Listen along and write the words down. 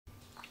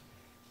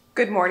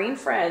Good morning,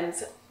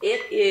 friends.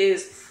 It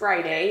is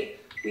Friday.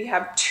 We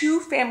have 2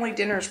 family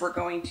dinners we're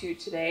going to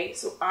today.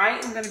 So I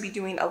am going to be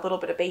doing a little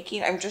bit of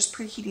baking. I'm just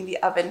preheating the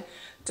oven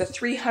to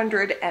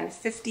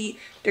 350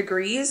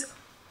 degrees.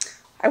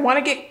 I want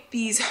to get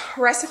these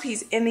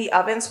recipes in the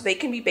oven so they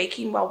can be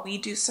baking while we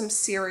do some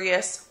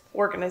serious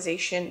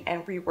organization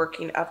and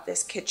reworking of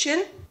this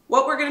kitchen.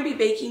 What we're going to be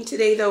baking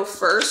today though,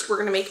 first, we're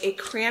going to make a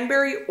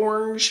cranberry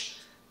orange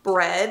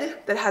bread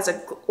that has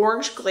an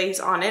orange glaze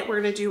on it.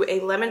 We're going to do a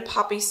lemon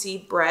poppy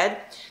seed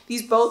bread.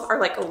 These both are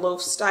like a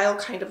loaf style,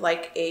 kind of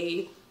like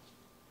a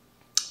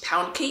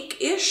pound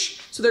cake-ish.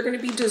 So they're going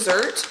to be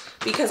dessert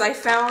because I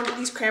found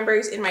these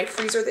cranberries in my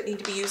freezer that need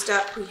to be used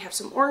up. We have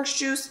some orange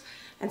juice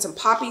and some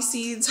poppy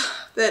seeds,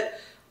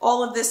 that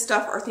all of this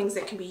stuff are things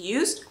that can be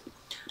used.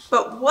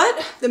 But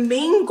what the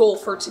main goal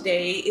for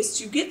today is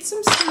to get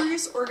some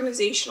serious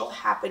organizational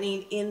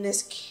happening in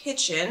this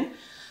kitchen.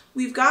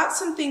 We've got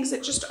some things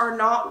that just are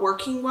not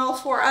working well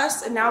for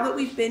us. And now that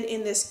we've been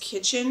in this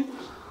kitchen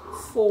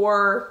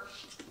for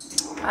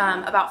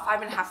about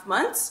 5.5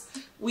 months,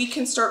 we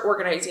can start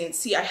organizing.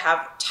 See, I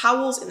have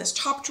towels in this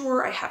top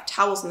drawer. I have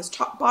towels in this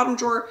bottom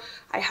drawer.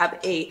 I have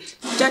a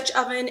Dutch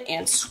oven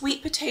and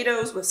sweet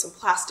potatoes with some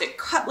plastic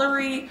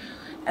cutlery.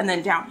 And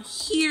then down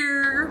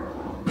here,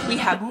 we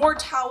have more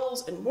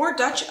towels and more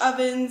Dutch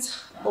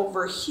ovens.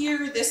 Over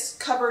here, this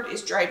cupboard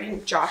is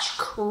driving Josh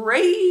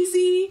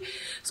crazy.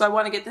 So I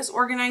want to get this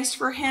organized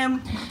for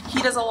him.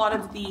 He does a lot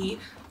of the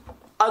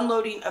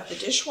unloading of the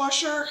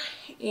dishwasher,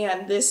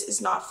 and this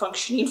is not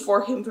functioning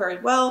for him very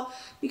well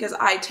because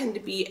I tend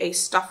to be a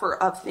stuffer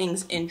of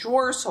things in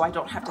drawers so I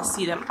don't have to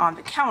see them on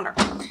the counter.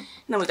 And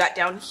then we got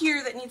down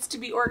here that needs to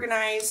be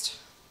organized.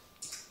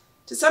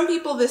 To some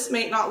people, this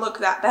may not look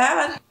that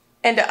bad,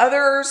 and to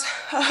others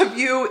of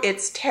you,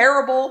 it's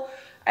terrible.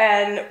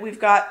 And we've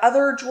got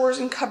other drawers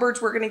and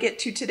cupboards we're gonna get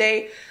to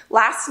today.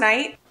 Last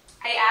night,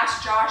 I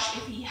asked Josh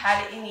if he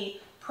had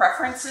any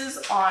preferences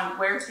on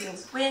where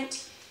things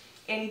went,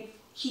 and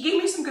he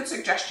gave me some good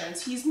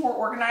suggestions. He's more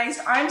organized.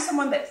 I'm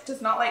someone that does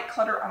not like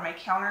clutter on my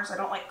counters. I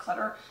don't like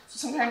clutter,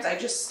 so sometimes I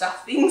just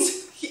stuff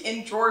things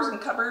in drawers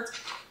and cupboards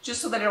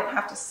just so that I don't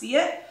have to see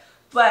it.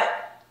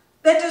 But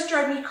that does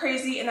drive me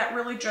crazy, and that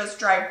really does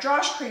drive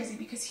Josh crazy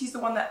because he's the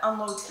one that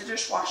unloads the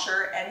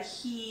dishwasher, and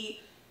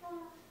he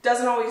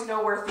doesn't always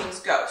know where things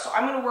go. So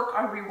I'm gonna work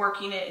on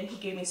reworking it, and he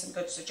gave me some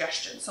good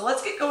suggestions. So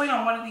let's get going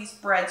on one of these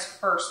breads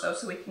first though,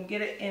 so we can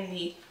get it in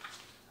the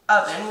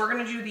oven. We're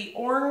gonna do the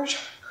orange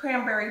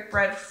cranberry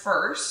bread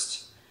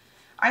first.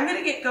 I'm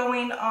gonna get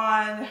going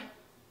on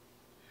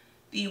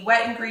the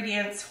wet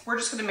ingredients. We're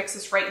just gonna mix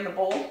this right in the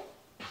bowl.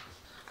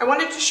 I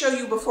wanted to show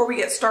you before we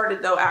get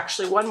started though,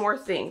 actually, one more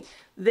thing.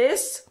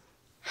 This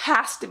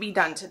has to be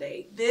done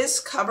today. This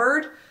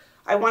cupboard,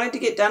 I wanted to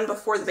get done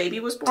before the baby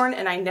was born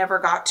and I never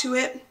got to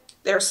it.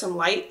 There's some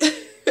light.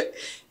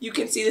 You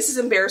can see this is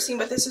embarrassing,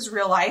 but this is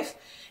real life.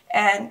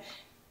 And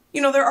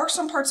you know, there are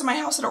some parts of my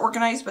house that are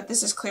organized, but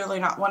this is clearly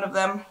not one of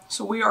them.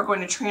 So we are going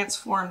to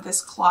transform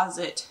this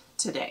closet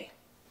today.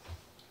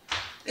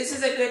 This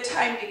is a good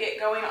time to get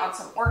going on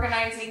some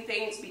organizing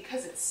things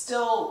because it's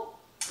still,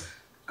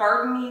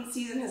 gardening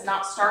season has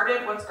not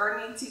started. Once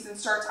gardening season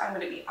starts, I'm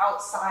going to be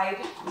outside,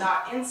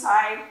 not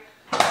inside.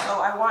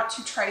 So I want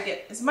to try to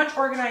get as much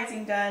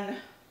organizing done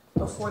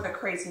before the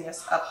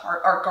craziness of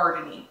our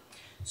gardening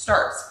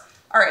starts.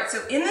 All right,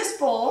 so in this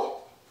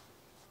bowl,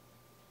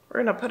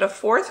 we're gonna put a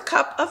 1/4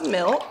 cup of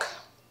milk.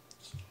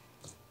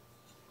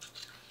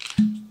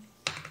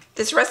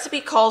 This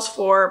recipe calls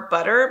for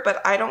butter, but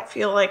I don't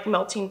feel like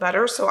melting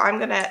butter, so I'm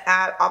gonna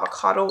add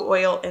avocado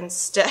oil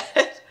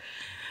instead.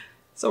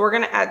 So we're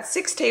gonna add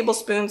 6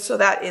 tablespoons, so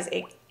that is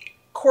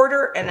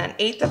 1/4 and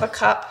 1/8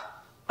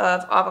 cup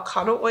of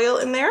avocado oil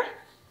in there.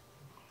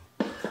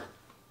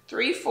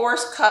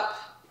 3/4 cup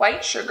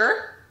white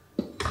sugar.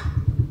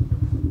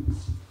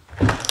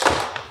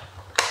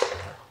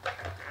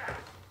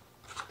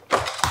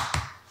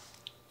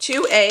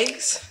 2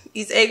 eggs.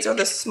 These eggs are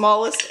the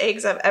smallest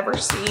eggs I've ever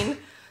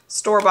seen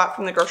store-bought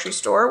from the grocery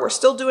store. We're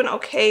still doing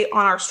okay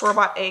on our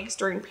store-bought eggs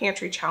during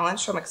Pantry Challenge,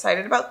 so I'm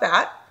excited about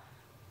that.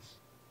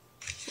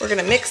 We're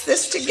gonna mix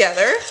this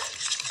together.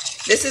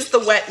 This is the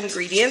wet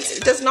ingredients.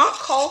 It does not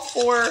call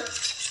for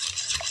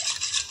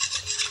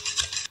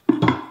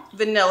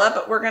vanilla,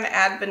 but we're gonna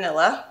add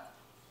vanilla.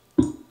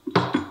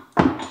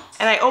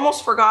 And I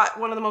almost forgot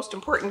one of the most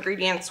important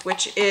ingredients,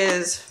 which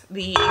is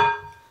the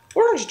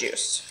orange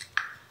juice.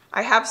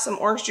 I have some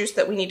orange juice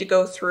that we need to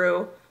go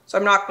through, so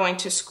I'm not going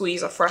to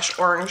squeeze a fresh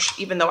orange,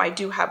 even though I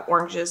do have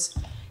oranges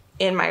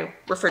in my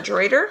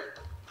refrigerator.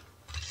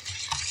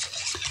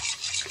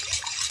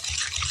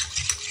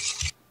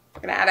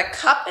 We're gonna add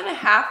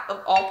 1.5 cups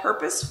of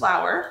all-purpose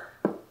flour.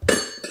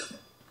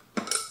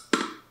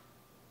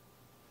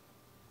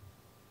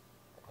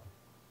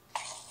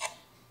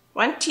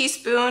 One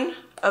teaspoon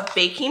of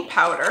baking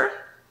powder.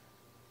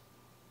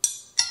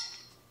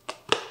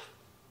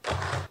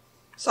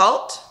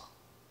 Salt.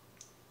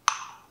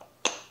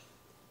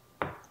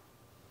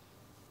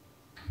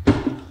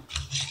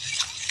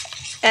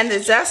 and the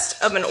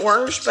zest of an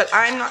orange, but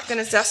I'm not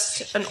gonna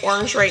zest an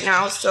orange right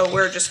now, so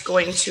we're just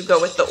going to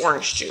go with the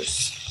orange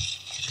juice.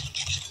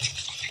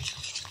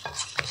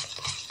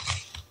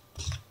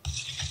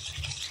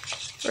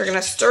 We're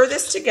gonna stir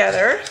this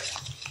together.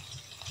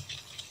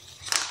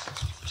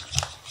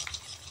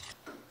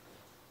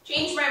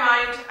 Changed my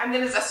mind. I'm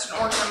gonna zest an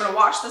orange. I'm gonna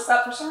wash this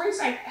up. For some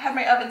reason, I had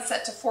my oven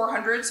set to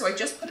 400, so I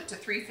just put it to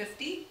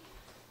 350.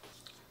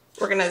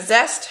 We're gonna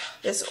zest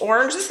this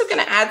orange. This is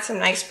gonna add some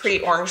nice,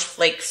 pretty orange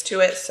flakes to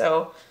it,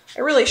 so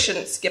I really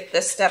shouldn't skip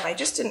this step. I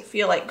just didn't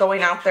feel like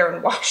going out there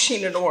and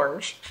washing an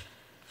orange.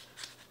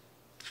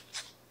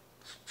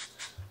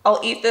 I'll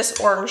eat this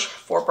orange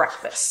for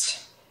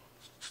breakfast.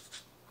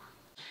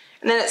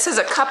 And then it says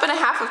 1.5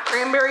 cups of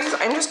cranberries.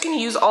 I'm just gonna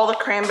use all the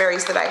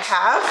cranberries that I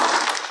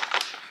have.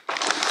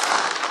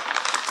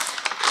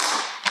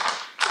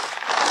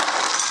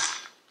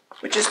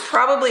 Which is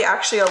probably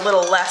actually a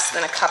little less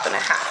than 1.5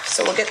 cups.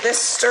 So we'll get this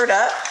stirred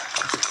up.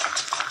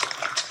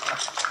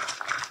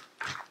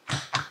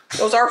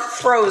 Those are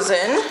frozen.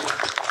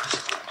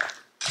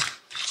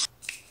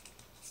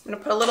 I'm gonna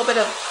put a little bit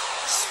of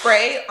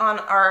spray on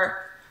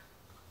our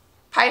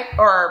pipe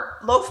or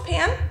loaf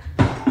pan.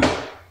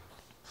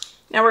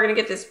 Now we're gonna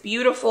get this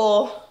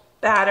beautiful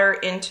batter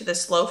into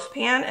this loaf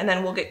pan, and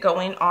then we'll get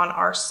going on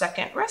our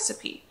second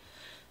recipe.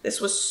 This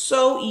was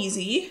so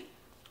easy.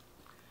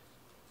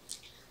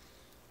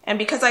 And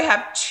because I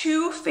have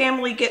 2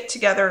 family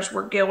get-togethers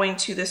we're going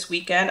to this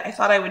weekend, I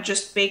thought I would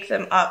just bake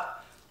them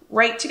up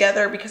right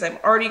together because I'm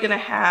already gonna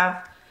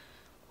have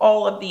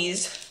all of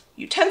these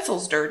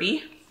utensils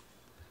dirty.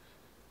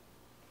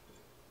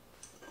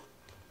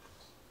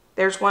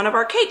 There's one of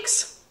our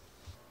cakes.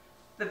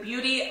 The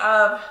beauty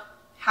of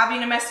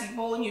having a messy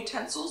bowl and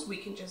utensils, we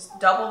can just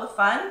double the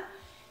fun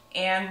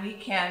and we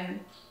can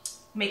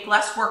make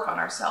less work on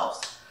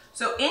ourselves.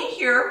 So in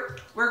here,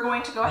 we're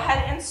going to go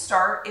ahead and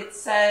start. It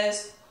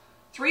says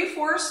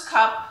 3/4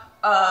 cup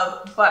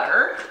of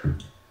butter,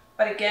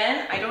 but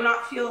again, I do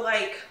not feel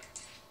like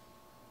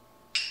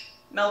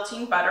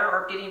melting butter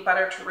or getting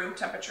butter to room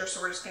temperature, so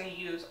we're just going to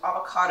use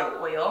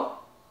avocado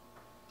oil.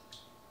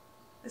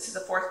 This is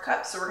a 1/4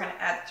 cup, so we're going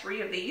to add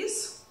 3 of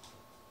these.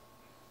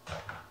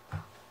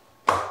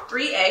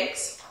 3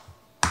 eggs,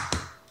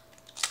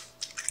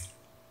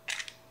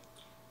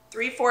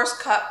 3/4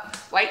 cup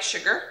white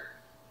sugar,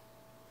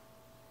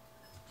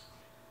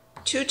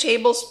 2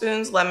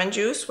 tablespoons lemon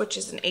juice, which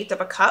is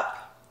 1/8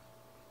 cup.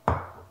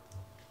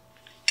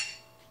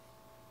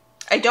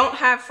 I don't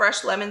have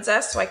fresh lemon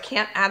zest, so I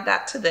can't add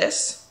that to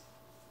this.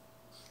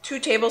 2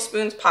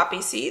 tablespoons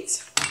poppy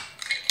seeds.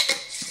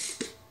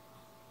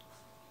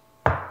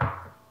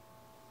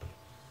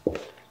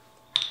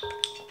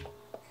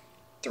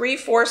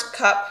 3/4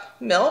 cup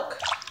milk.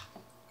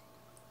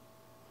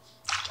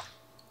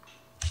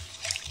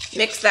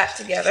 Mix that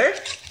together.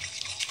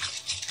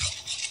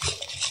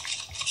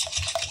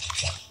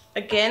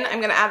 Again, I'm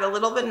gonna add a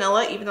little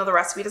vanilla, even though the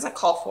recipe doesn't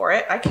call for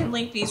it. I can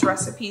link these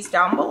recipes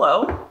down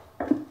below.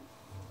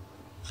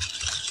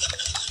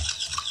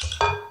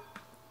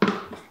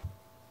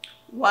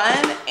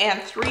 One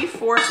and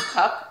 3/4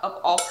 cup of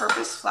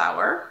all-purpose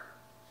flour.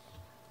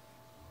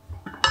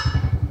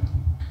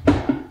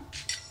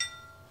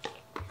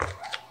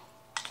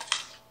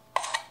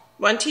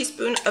 1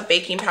 teaspoon of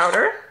baking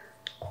powder.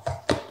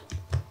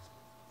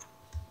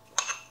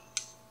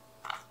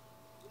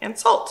 And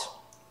salt.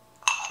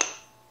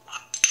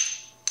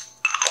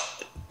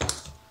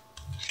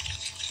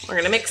 We're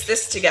gonna mix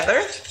this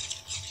together.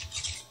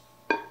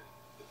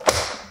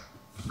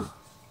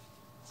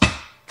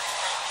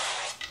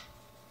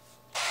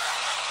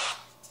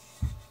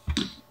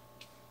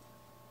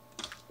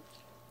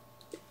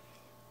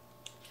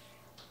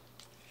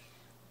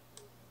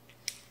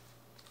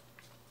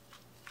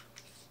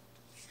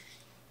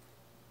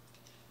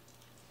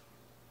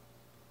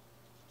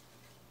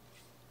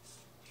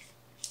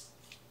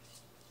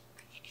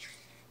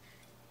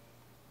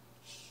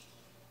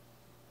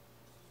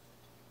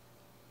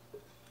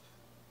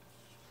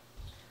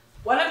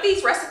 One of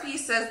these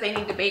recipes says they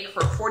need to bake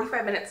for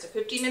 45 minutes to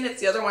 50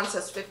 minutes. The other one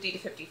says 50 to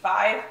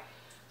 55.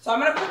 So I'm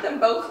gonna put them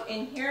both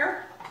in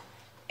here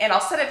and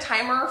I'll set a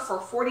timer for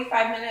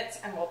 45 minutes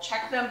and we'll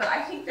check them, but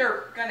I think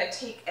they're gonna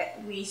take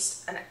at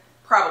least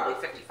probably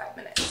 55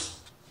 minutes.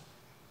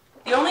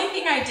 The only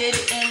thing I did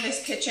in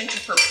this kitchen to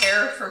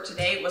prepare for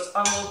today was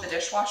unload the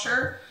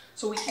dishwasher.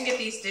 So we can get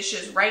these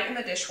dishes right in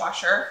the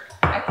dishwasher.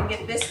 I can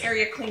get this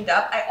area cleaned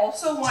up. I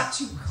also want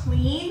to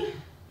clean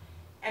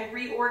and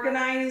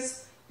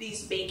reorganize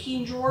these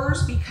baking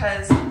drawers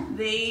because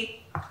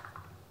they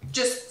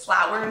just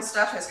flour and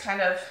stuff has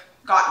kind of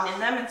gotten in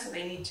them and so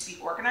they need to be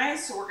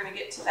organized. So we're gonna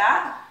get to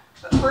that.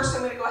 But first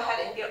I'm gonna go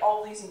ahead and get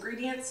all these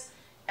ingredients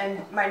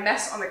and my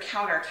mess on the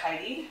counter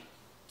tidied.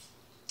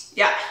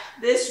 Yeah,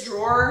 this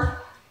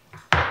drawer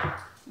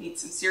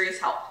needs some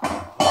serious help.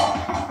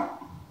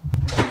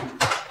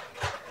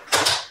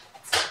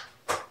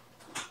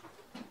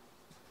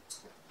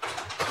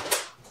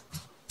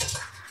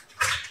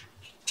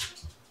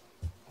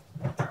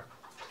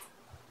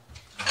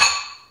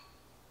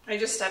 I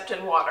just stepped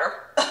in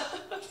water.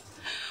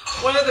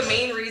 One of the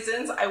main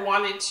reasons I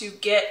wanted to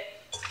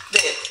get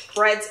the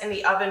breads in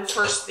the oven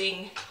first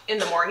thing in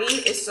the morning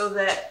is so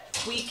that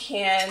we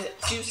can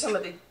do some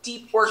of the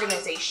deep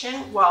organization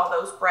while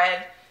those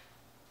bread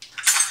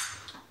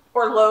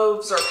or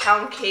loaves or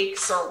pound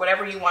cakes or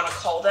whatever you want to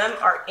call them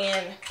are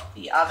in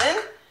the oven,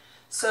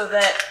 so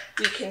that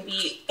we can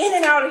be in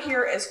and out of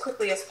here as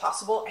quickly as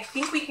possible. I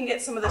think we can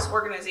get some of this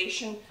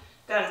organization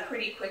done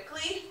pretty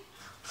quickly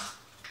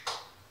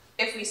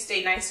if we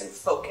stay nice and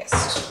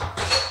focused.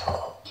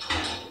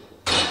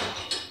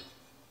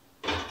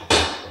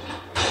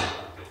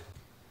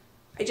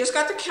 I just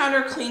got the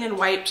counter clean and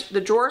wiped.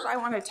 The drawers I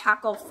want to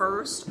tackle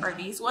first are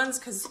these ones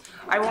because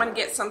I want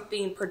to get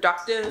something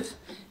productive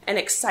and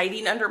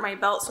exciting under my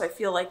belt so I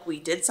feel like we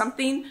did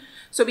something.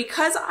 So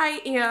because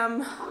I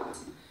am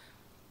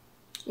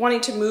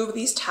wanting to move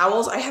these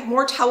towels, I have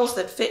more towels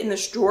that fit in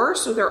this drawer,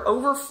 so they're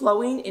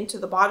overflowing into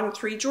the bottom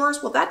 3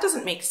 drawers. Well, that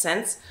doesn't make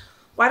sense.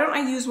 Why don't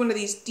I use one of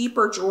these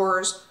deeper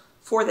drawers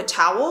for the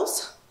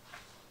towels?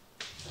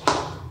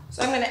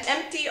 So I'm going to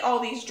empty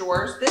all these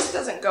drawers. This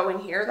doesn't go in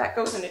here. That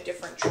goes in a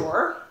different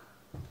drawer.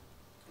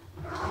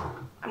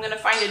 I'm going to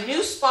find a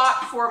new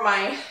spot for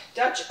my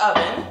Dutch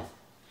oven.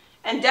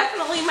 And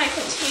definitely my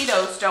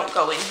potatoes don't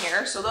go in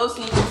here, so those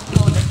need to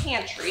go in the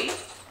pantry.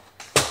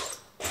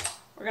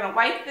 We're going to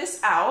wipe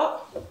this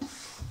out.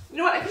 You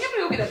know what? I think I'm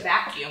going to go get a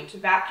vacuum to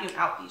vacuum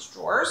out these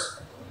drawers.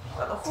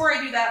 But before I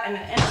do that, I'm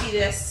going to empty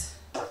this.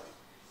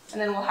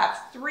 And then we'll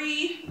have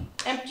 3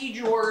 empty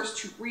drawers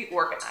to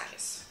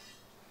reorganize.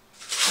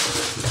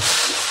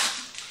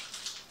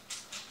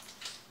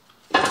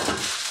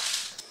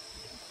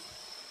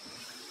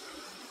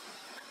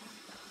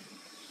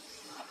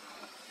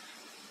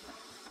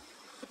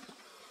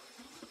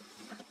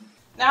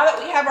 Now that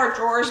we have our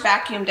drawers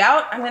vacuumed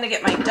out, I'm going to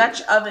get my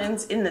Dutch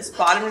ovens in this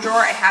bottom drawer.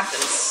 I have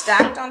them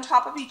stacked on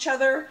top of each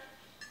other.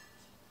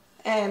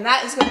 And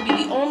that is going to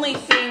be the only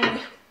thing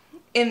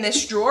in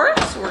this drawer.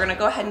 So we're going to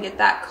go ahead and get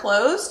that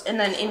closed. And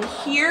then in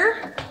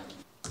here,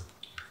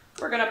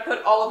 we're going to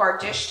put all of our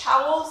dish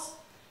towels.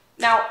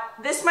 Now,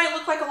 this might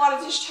look like a lot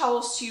of dish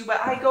towels to you, but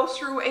I go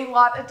through a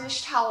lot of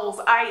dish towels.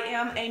 I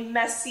am a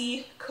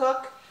messy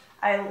cook.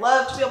 I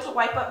love to be able to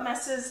wipe up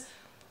messes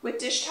with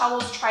dish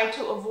towels. Try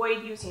to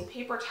avoid using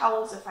paper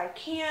towels if I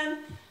can.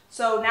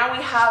 So now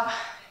we have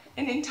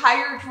an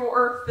entire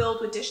drawer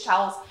filled with dish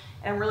towels,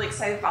 and I'm really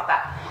excited about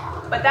that.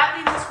 But that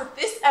leaves us with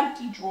this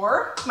empty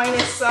drawer,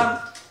 minus some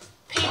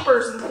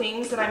papers and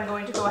things that I'm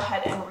going to go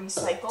ahead and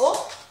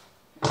recycle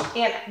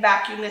and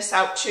vacuum this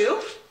out too.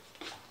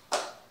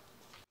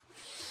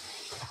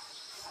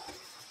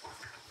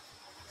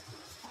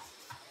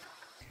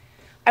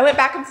 I went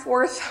back and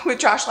forth with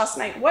Josh last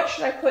night. What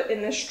should I put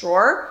in this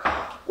drawer?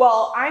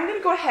 Well, I'm going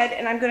to go ahead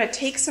and I'm going to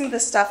take some of the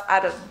stuff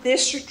out of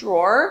this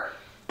drawer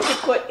to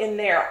put in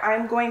there.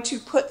 I'm going to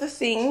put the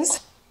things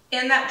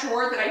in that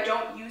drawer that I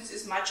don't use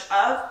as much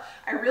of.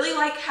 I really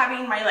like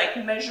having my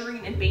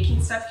measuring and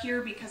baking stuff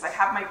here because I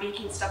have my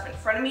baking stuff in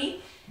front of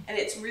me and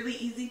it's really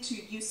easy to,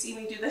 you see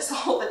me do this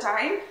all the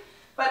time.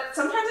 But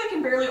sometimes I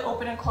can barely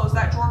open and close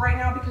that drawer right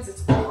now because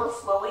it's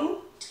overflowing.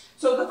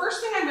 So the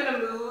first thing I'm going to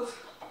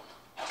move,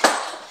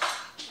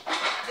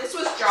 this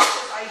was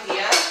Josh's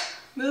idea,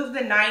 move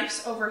the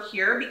knives over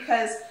here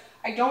because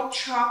I don't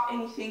chop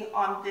anything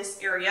on this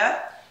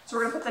area. So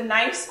we're gonna put the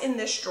knives in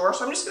this drawer.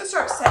 So I'm just gonna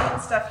start setting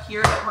stuff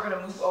here that we're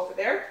gonna move over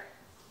there.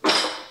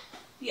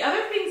 The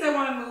other things I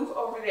wanna move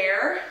over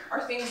there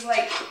are things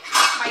like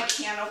my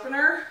can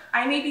opener.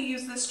 I maybe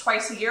use this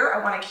twice a year.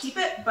 I wanna keep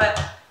it, but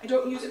I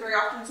don't use it very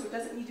often, so it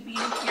doesn't need to be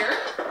in here.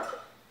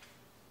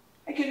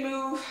 I can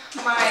move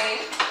my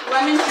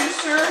lemon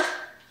juicer,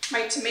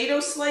 my tomato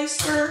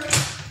slicer,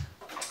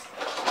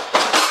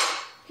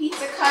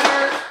 pizza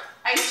cutter,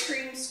 ice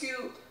cream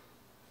scoop,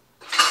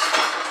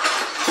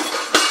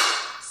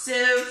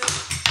 sieve,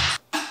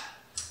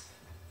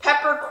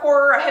 pepper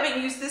corer. I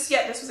haven't used this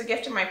yet. This was a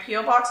gift in my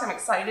P.O. box. I'm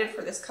excited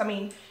for this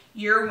coming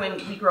year when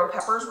we grow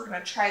peppers. We're going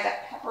to try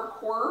that pepper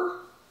corer.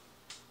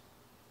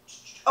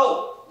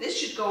 Oh, this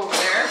should go over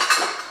there.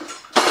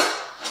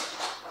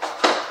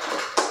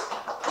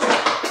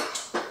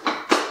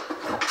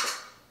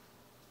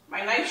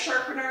 My knife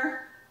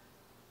sharpener.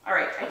 All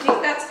right, I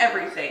think that's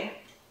everything.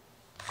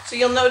 So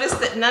you'll notice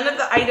that none of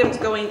the items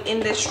going in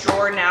this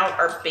drawer now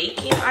are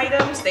baking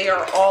items. They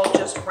are all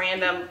just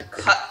random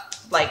cut,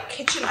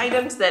 kitchen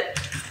items that,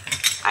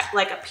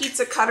 like a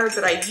pizza cutter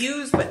that I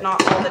use, but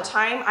not all the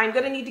time. I'm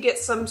gonna need to get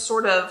some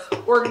sort of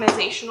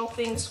organizational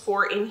things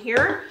for in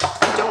here.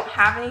 I don't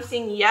have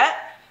anything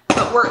yet,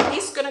 but we're at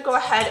least gonna go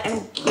ahead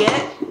and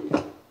get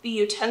the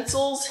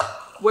utensils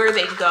where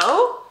they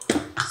go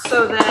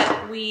so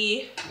that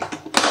we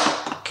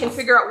can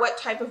figure out what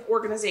type of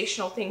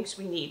organizational things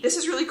we need. This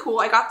is really cool.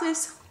 I got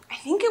this, I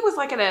think it was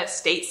at an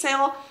estate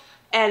sale,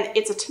 and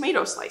it's a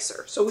tomato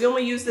slicer. So we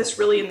only use this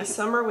really in the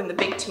summer when the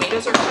big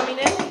tomatoes are coming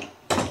in.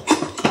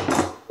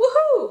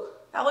 Woohoo!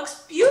 That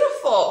looks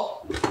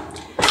beautiful.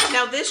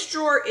 Now this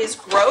drawer is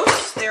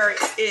gross. There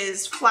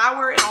is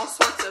flour and all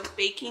sorts of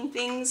baking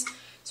things.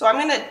 So I'm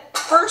gonna,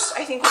 first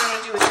I think what I'm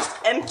gonna do is just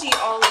empty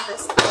all of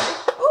this.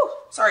 Oh,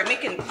 sorry,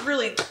 making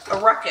really a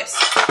ruckus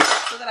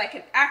so that I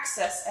can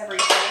access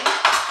everything.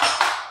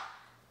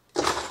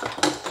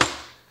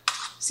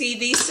 See,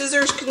 these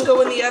scissors can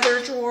go in the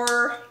other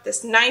drawer.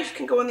 This knife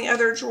can go in the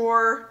other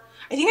drawer.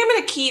 I think I'm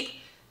gonna keep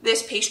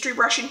this pastry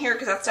brush in here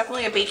because that's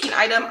definitely a baking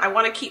item. I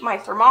wanna keep my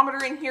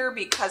thermometer in here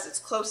because it's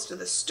close to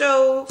the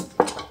stove.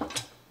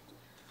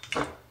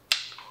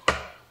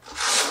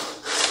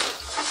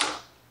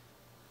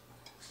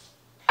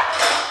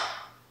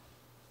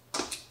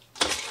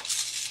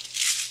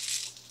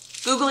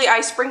 Googly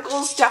eye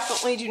sprinkles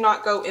definitely do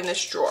not go in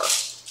this drawer.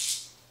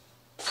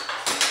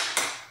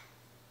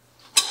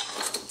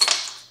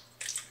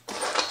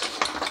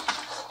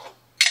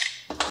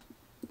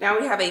 Now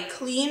we have a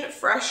clean,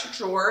 fresh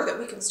drawer that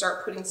we can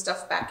start putting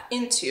stuff back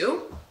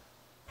into.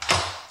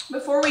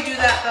 Before we do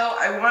that though,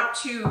 I want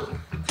to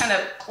kind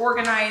of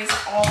organize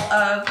all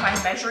of my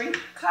measuring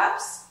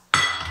cups.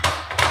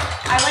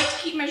 I like to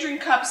keep measuring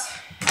cups,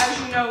 as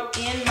you know,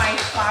 in my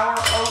flour,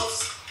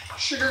 oats,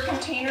 sugar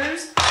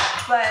containers,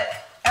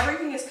 but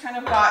everything has kind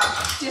of got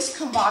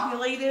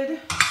discombobulated.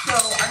 So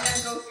I'm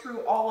gonna go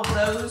through all of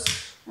those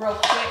real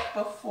quick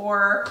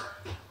before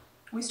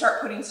we start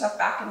putting stuff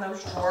back in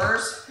those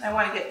drawers. I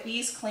want to get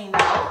these cleaned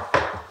out.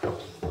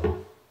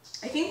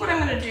 I think what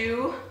I'm going to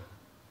do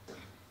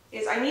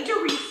is I need to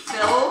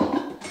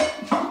refill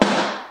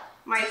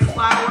my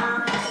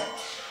flour,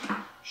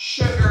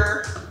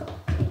 sugar,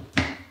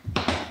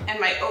 and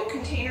my oat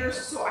containers.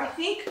 So I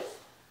think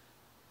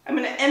I'm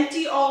going to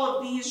empty all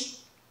of these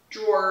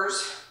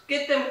drawers,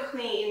 get them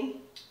clean,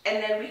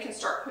 and then we can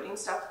start putting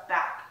stuff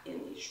back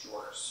in these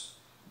drawers.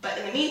 But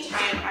in the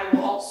meantime, I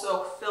will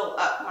also fill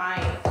up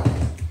my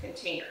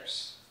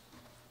containers.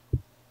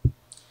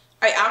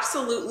 I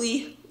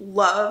absolutely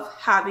love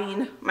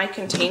having my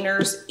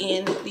containers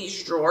in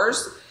these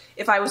drawers.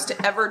 If I was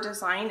to ever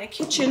design a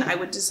kitchen, I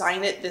would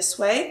design it this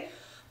way.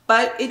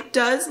 But it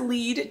does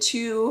lead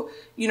to,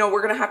 you know,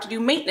 we're gonna have to do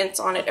maintenance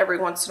on it every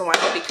once in a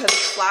while because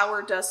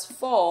flour does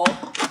fall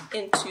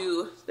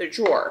into the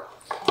drawer.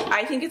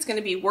 I think it's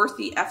gonna be worth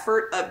the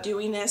effort of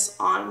doing this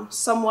on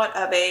somewhat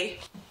of a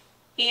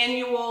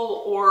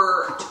annual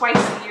or twice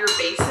a year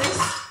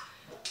basis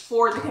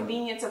for the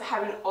convenience of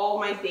having all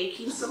my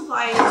baking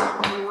supplies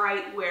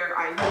right where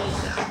I need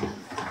them.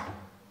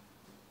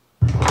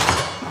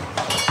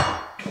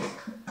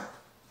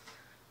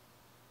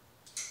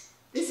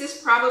 This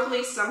is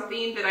probably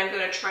something that I'm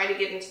going to try to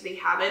get into the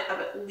habit of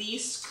at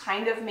least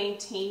kind of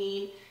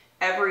maintaining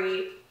I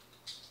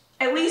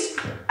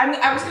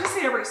was going to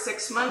say every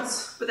 6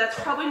 months, but that's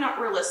probably not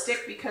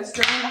realistic because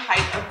during the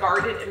height of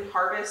garden and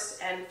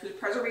harvest and food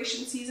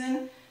preservation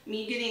season,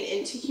 me getting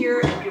into here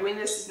and doing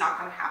this is not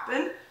going to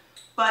happen.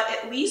 But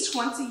at least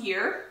once a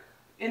year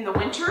in the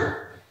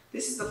winter,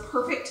 this is the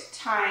perfect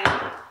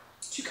time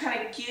to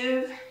kind of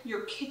give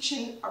your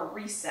kitchen a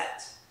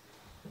reset.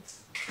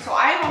 So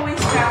I've always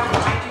found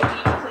when I do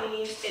deep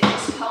cleanings, it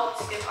just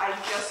helps if I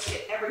just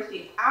get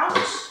everything out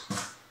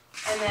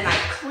and then I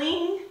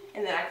clean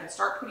and then I can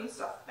start putting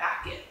stuff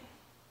back in.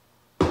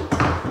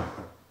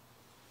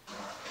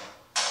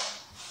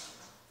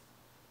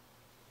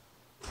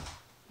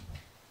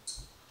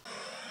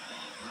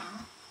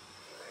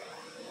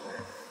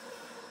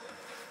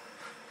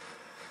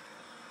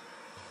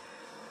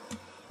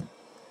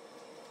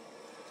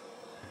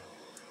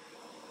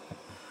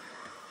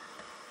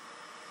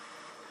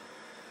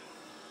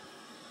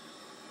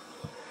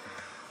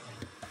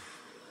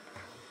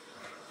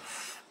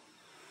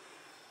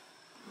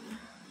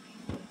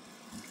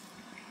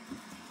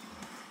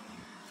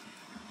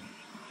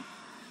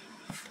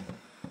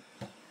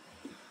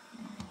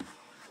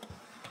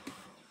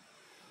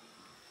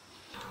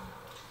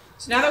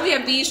 So now that we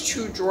have these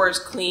two drawers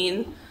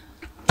clean,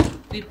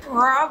 we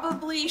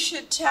probably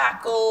should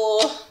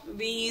tackle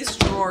these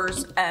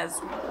drawers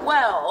as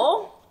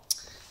well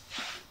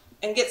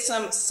and get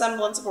some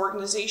semblance of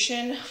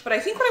organization. But I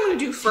think what I'm going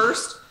to do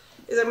first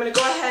is I'm going to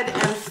go ahead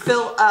and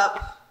fill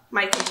up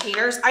my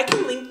containers. I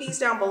can link these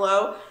down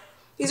below.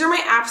 These are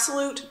my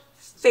absolute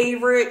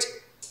favorite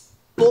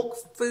bulk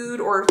food,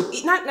 or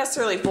not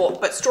necessarily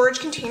bulk, but storage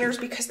containers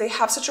because they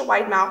have such a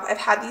wide mouth. I've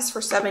had these for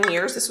 7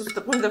 years. This was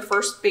one of the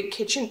first big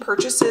kitchen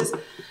purchases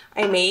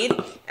I made,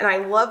 and I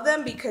love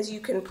them because you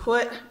can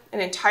put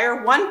an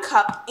entire 1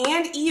 cup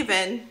and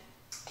even,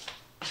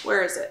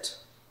 where is it?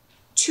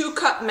 2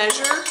 cup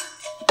measure.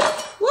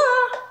 Wah!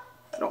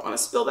 I don't want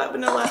to spill that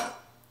vanilla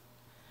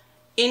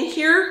in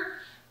here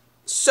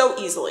so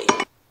easily.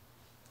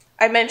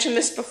 I mentioned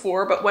this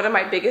before, but one of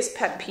my biggest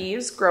pet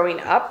peeves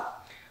growing up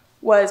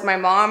was my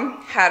mom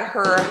had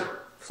her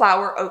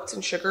flour, oats,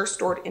 and sugar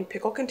stored in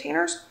pickle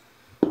containers,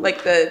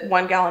 like the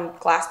 1 gallon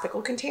glass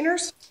pickle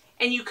containers.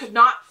 And you could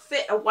not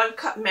fit a 1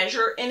 cup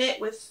measure in it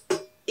with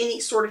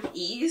any sort of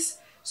ease.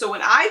 So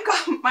when I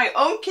got my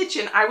own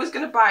kitchen, I was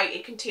gonna buy a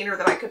container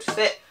that I could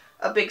fit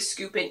a big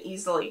scoop in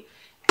easily.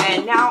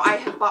 And now I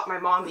have bought my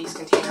mom these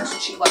containers and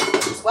she loves them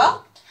as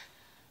well.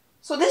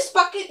 So this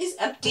bucket is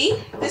empty.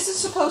 This is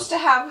supposed to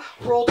have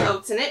rolled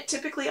oats in it.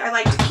 Typically, I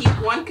like to keep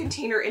one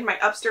container in my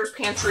upstairs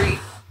pantry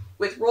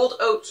with rolled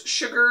oats,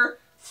 sugar,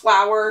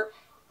 flour,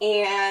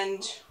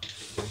 and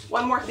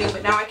one more thing,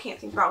 but now I can't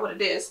think about what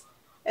it is.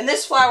 And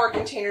this flour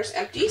container is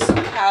empty, so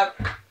we have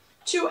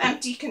 2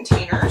 empty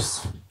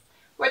containers.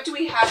 What do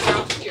we have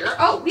down here?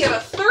 Oh, we have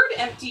a 3rd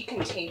empty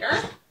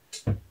container.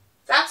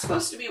 That's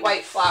supposed to be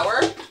white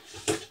flour.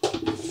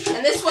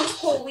 And this one's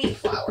whole wheat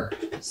flour.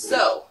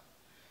 So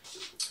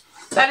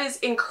that is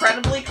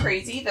incredibly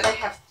crazy that I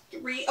have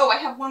 3. Oh, I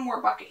have one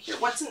more bucket here.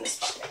 What's in this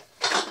bucket?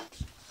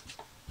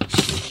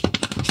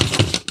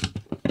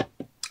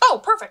 Oh,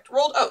 perfect.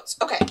 Rolled oats.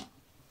 Okay.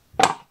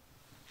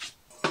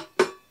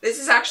 This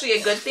is actually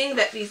a good thing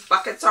that these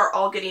buckets are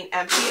all getting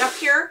empty up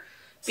here,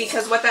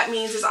 because what that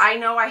means is I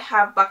know I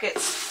have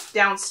buckets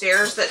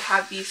downstairs that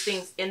have these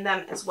things in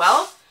them as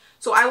well.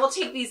 So I will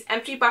take these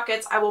empty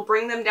buckets, I will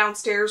bring them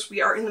downstairs.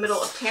 We are in the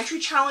middle of pantry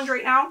challenge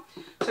right now.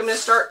 So I'm going to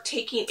start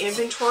taking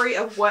inventory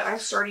of what I'm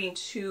starting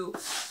to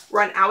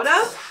run out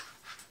of.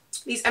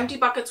 These empty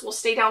buckets will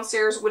stay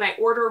downstairs. When I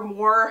order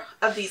more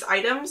of these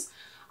items,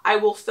 I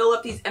will fill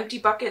up these empty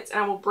buckets and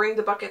I will bring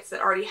the buckets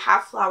that already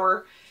have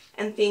flour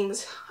and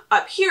things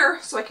up here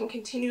so I can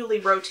continually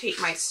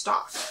rotate my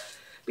stock.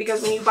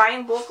 Because when you buy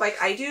in bulk like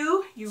I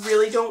do, you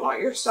really don't want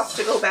your stuff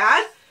to go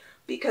bad,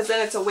 because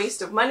then it's a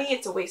waste of money,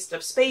 it's a waste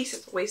of space,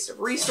 it's a waste of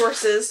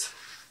resources,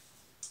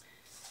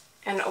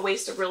 and a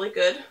waste of really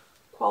good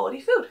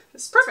quality food.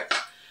 This is perfect.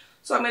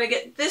 So I'm going to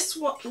get this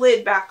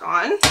lid back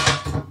on,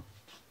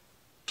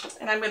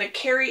 and I'm going to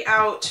carry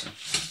out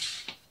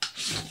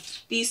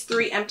these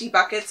 3 empty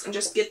buckets and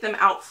just get them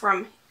out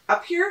from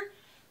up here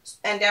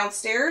and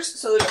downstairs,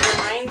 so that it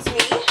reminds me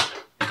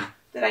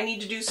that I need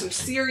to do some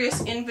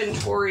serious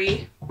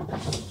inventory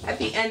at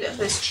the end of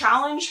this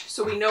challenge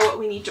so we know what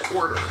we need to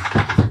order.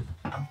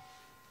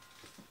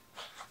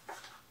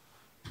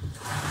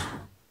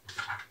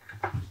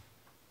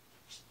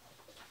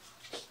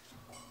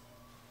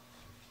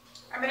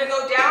 I'm going to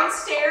go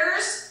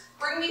downstairs,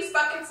 bring these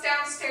buckets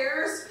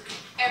downstairs,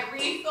 and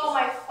refill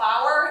my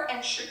flour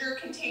and sugar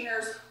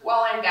containers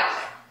while I'm down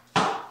there.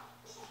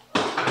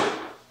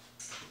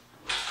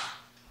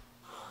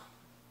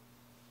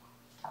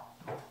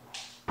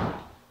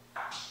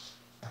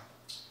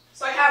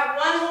 So I have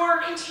one more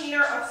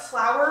container of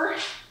flour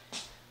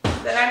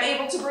that I'm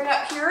able to bring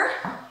up here,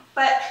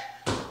 but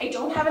I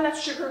don't have enough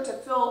sugar to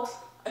fill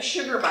a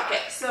sugar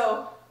bucket.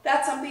 So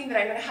that's something that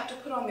I'm going to have to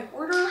put on the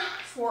order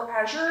for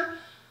Azure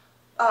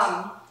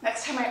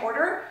next time I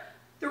order.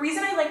 The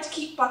reason I like to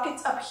keep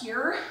buckets up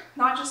here,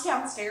 not just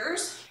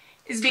downstairs,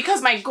 is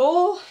because my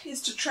goal is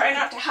to try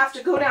not to have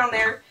to go down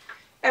there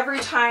every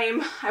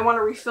time I want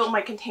to refill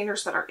my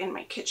containers that are in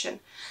my kitchen.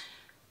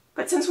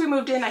 But since we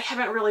moved in, I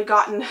haven't really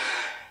gotten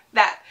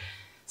that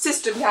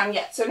system down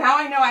yet. So now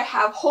I know I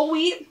have whole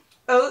wheat,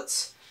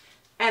 oats,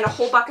 and a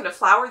whole bucket of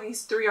flour.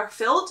 These 3 are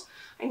filled.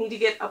 I need to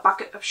get a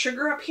bucket of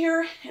sugar up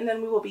here, and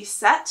then we will be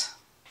set.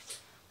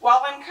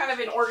 While I'm kind of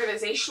in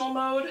organizational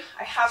mode,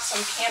 I have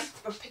some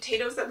canned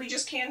potatoes that we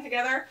just canned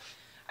together.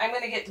 I'm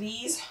going to get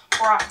these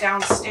brought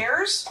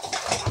downstairs.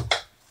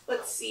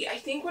 Let's see, I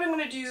think what I'm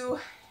going to do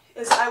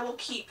is I will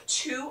keep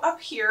 2 up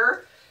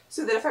here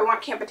so that if I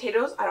want canned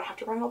potatoes, I don't have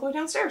to run all the way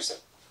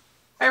downstairs.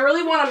 I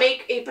really want to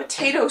make a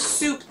potato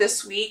soup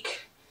this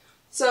week,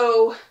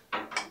 so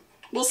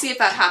we'll see if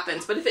that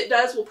happens. But if it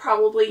does, we'll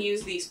probably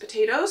use these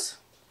potatoes.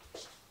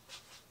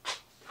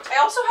 I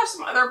also have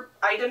some other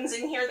items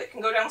in here that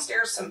can go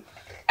downstairs, some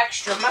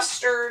extra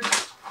mustard,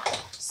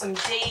 some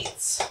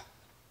dates,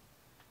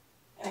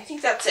 and I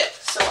think that's it.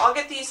 So I'll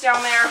get these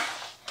down there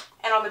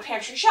and on the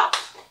pantry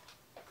shelf.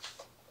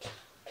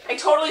 I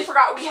totally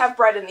forgot we have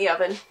bread in the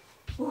oven.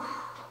 Whew.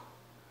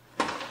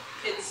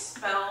 It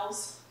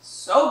smells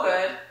so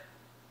good.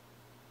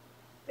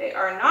 They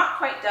are not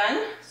quite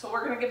done, so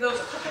we're going to give those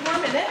a couple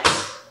more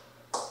minutes.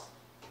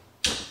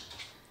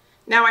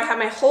 Now I have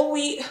my whole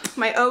wheat,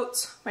 my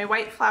oats, my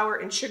white flour,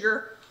 and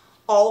sugar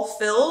all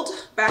filled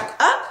back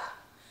up.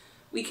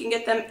 We can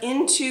get them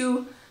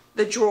into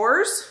the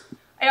drawers.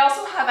 I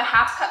also have a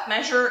 1/2 cup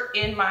measure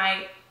in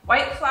my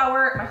white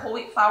flour, my whole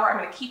wheat flour. I'm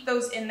going to keep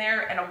those in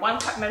there, and a 1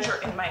 cup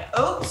measure in my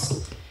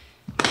oats.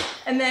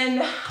 And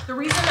then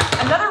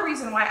another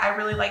reason why I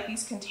really like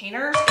these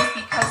containers is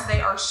because they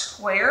are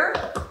square.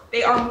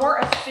 They are more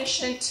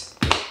efficient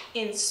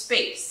in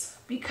space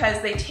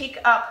because they take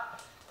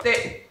up,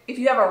 if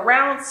you have a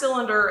round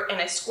cylinder and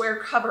a square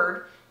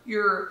cupboard,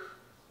 you're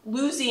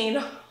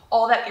losing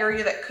all that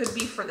area that could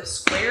be for the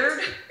squared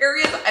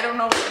areas. I don't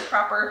know what the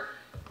proper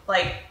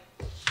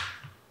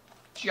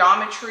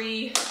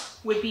geometry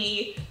would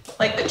be,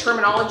 like the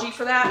terminology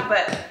for that,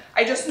 but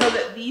I just know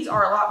that these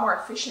are a lot more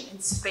efficient in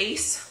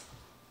space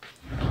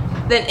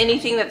than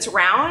anything that's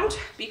round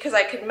because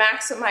I can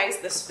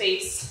maximize the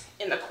space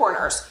in the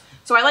corners.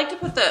 So I like to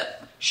put the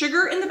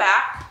sugar in the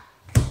back,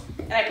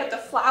 and I put the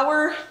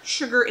flour,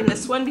 sugar in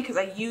this one because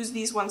I use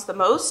these ones the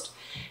most.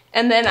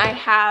 And then I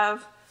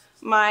have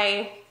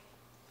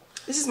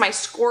this is my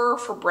scorer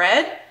for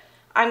bread.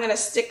 I'm gonna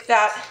stick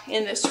that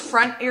in this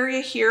front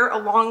area here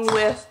along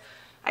with,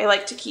 I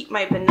like to keep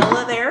my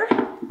vanilla there.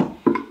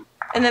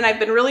 And then I've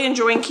been really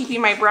enjoying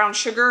keeping my brown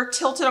sugar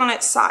tilted on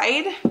its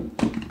side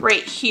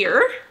right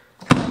here.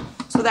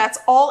 So that's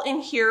all in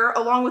here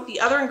along with the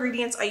other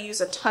ingredients I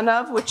use a ton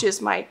of, which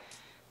is my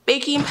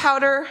baking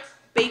powder,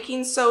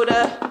 baking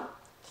soda.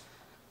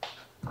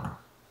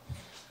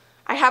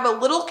 I have a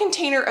little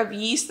container of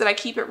yeast that I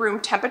keep at room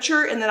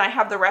temperature, and then I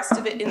have the rest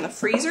of it in the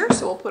freezer.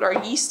 So we'll put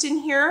our yeast in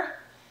here,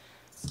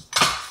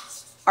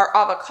 our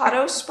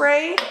avocado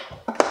spray,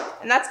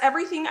 and that's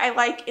everything I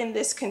like in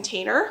this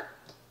container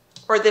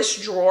or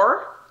this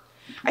drawer.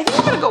 I think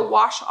I'm gonna go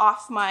wash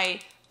off my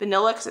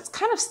vanilla because it's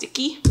kind of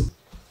sticky.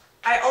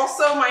 I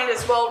also might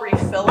as well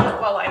refill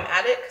it while I'm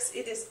at it because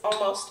it is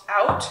almost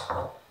out.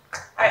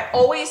 I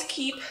always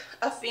keep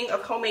a thing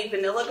of homemade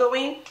vanilla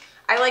going.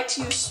 I like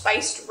to use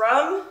spiced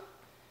rum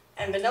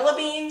and vanilla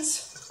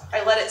beans.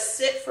 I let it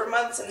sit for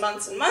months and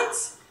months and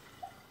months.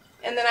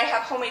 And then I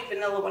have homemade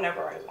vanilla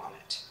whenever I want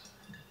it.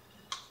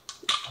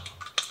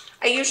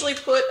 I usually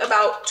put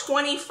about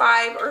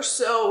 25 or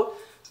so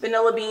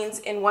vanilla beans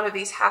in one of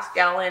these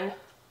half-gallon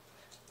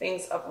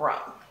things of rum.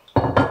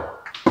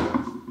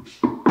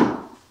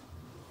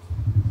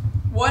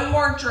 One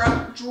more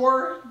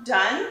drawer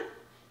done.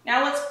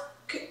 Now let's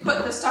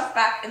put the stuff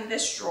back in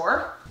this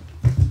drawer.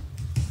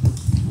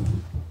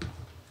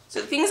 So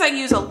the things I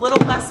use a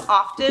little less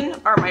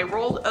often are my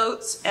rolled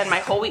oats and my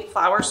whole wheat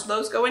flour, so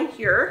those go in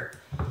here.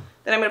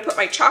 Then I'm gonna put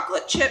my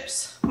chocolate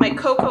chips, my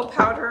cocoa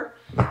powder,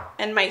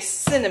 and my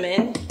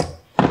cinnamon,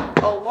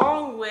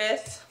 along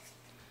with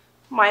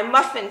my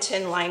muffin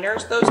tin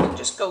liners. Those can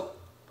just go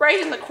right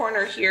in the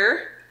corner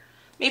here.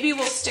 Maybe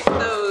we'll stick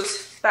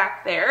those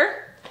back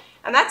there.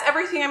 And that's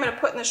everything I'm gonna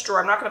put in this drawer.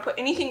 I'm not gonna put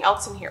anything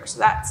else in here. So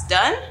that's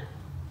done.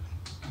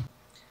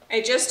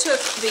 I just took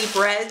the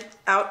bread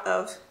out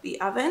of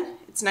the oven.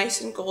 It's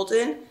nice and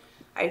golden.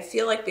 I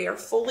feel like they are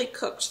fully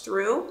cooked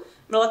through.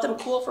 I'm gonna let them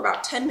cool for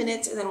about 10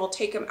 minutes and then we'll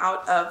take them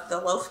out of the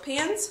loaf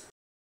pans.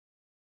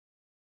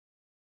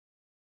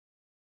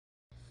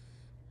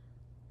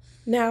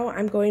 Now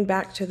I'm going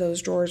back to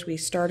those drawers we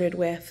started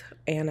with,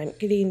 and I'm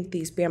getting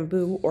these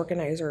bamboo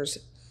organizers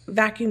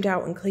vacuumed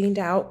out and cleaned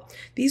out.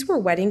 These were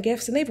wedding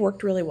gifts and they've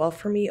worked really well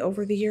for me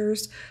over the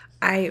years.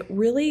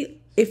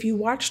 If you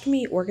watched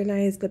me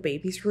organize the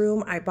baby's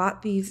room, I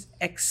bought these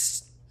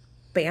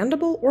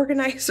expandable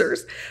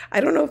organizers.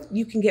 I don't know if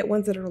you can get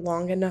ones that are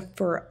long enough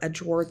for a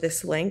drawer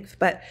this length,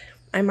 but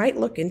I might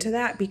look into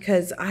that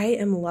because I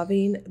am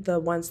loving the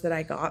ones that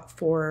I got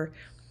for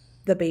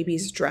the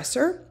baby's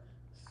dresser.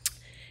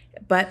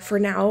 But for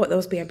now,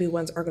 those bamboo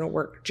ones are going to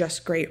work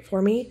just great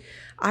for me.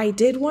 I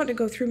did want to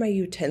go through my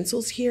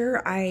utensils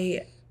here.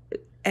 I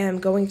am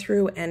going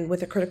through and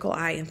with a critical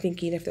eye and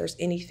thinking if there's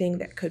anything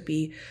that could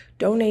be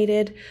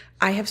donated.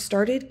 I have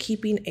started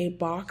keeping a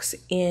box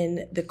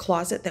in the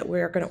closet that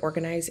we're going to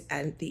organize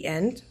at the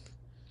end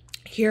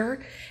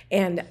here,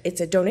 and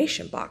it's a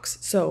donation box.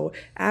 So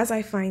as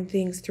I find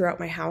things throughout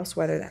my house,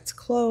 whether that's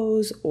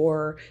clothes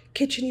or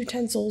kitchen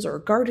utensils or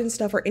garden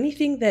stuff or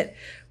anything that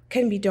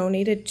can be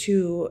donated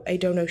to a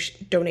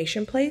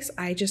donation place,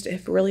 I just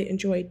have really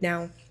enjoyed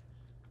now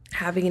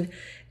having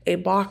a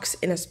box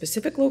in a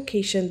specific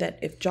location that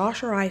if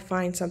Josh or I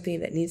find something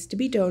that needs to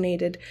be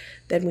donated,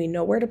 then we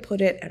know where to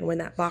put it, and when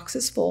that box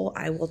is full,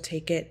 I will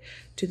take it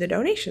to the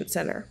donation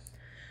center.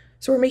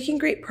 So we're making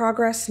great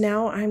progress.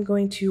 Now I'm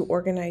going to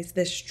organize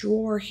this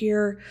drawer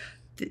here.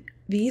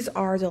 These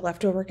are the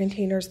leftover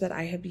containers that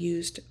I have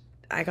used.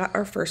 I got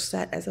our first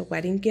set as a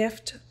wedding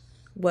gift,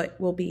 what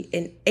will be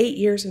in 8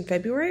 years in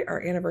February.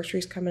 Our anniversary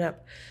is coming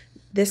up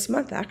this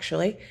month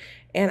actually,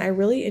 and I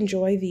really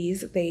enjoy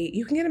these.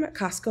 You can get them at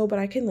Costco, but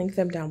I can link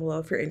them down below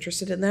if you're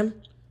interested in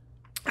them.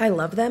 I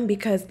love them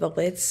because the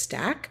lids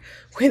stack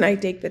when I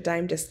take the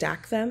time to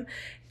stack them,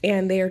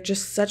 and they are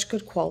just such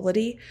good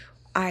quality.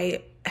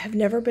 I have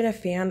never been a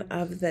fan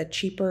of the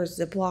cheaper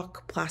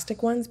Ziploc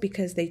plastic ones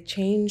because they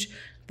change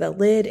the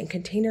lid and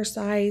container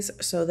size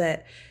so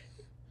that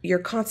you're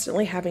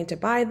constantly having to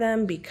buy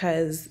them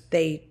because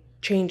they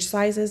change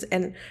sizes.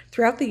 And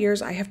throughout the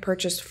years, I have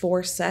purchased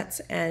 4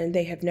 sets and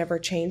they have never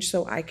changed.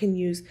 So I can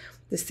use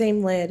the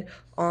same lid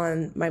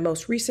on my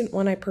most recent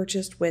one I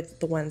purchased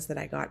with the ones that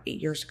I got 8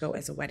 years ago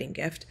as a wedding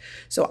gift.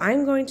 So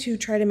I'm going to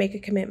try to make a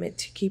commitment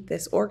to keep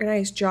this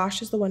organized.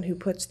 Josh is the one who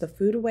puts the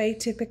food away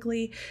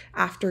typically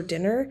after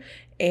dinner.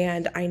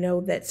 And I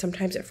know that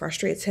sometimes it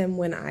frustrates him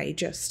when I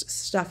just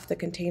stuff the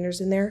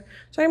containers in there.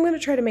 So I'm going to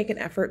try to make an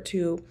effort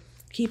to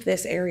keep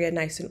this area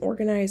nice and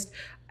organized.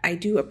 I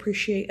do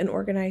appreciate an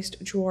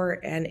organized drawer,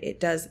 and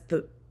it does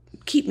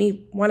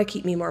want to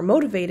keep me more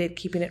motivated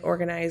keeping it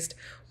organized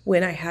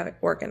when I have it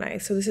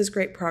organized. So this is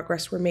great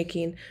progress we're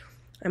making.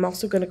 I'm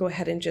also going to go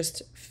ahead and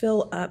just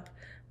fill up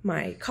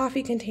my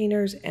coffee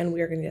containers, and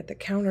we are going to get the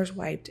counters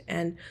wiped,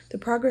 and the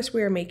progress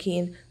we are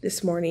making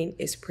this morning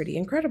is pretty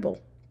incredible.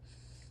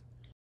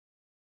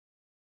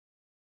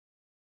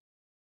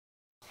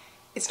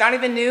 It's not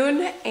even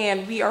noon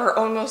and we are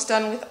almost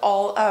done with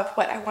all of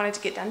what I wanted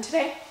to get done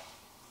today.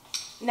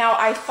 Now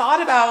I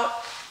thought about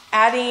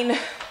adding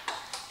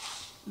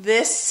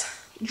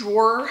this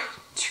drawer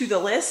to the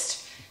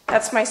list.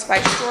 That's my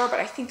spice drawer, but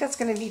I think that's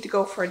gonna need to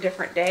go for a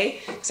different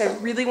day because I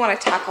really wanna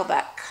tackle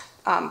that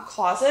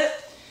closet.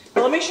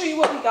 But let me show you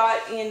what we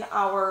got in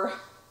our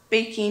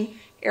baking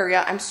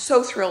area. I'm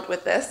so thrilled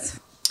with this.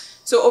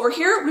 So over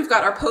here, we've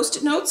got our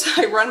Post-it notes.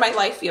 I run my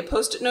life via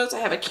Post-it notes. I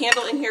have a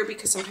candle in here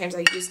because sometimes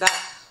I use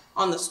that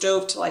on the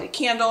stove to light a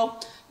candle.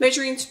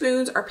 Measuring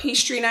spoons, our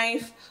pastry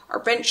knife, our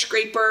bench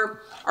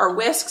scraper, our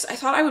whisks. I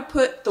thought I would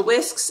put the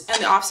whisks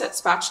and the offset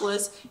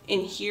spatulas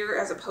in here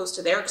as opposed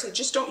to there because I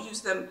just don't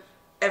use them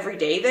every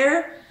day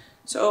there.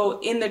 So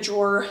in the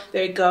drawer,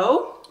 there you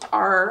go.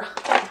 Our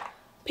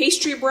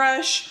pastry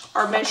brush,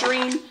 our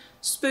measuring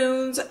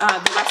spoons,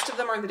 the rest of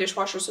them are in the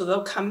dishwasher, so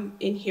they'll come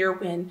in here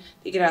when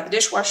they get out of the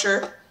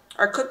dishwasher.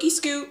 Our cookie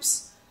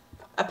scoops,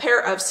 a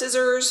pair of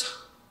scissors,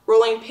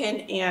 rolling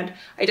pin, and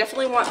I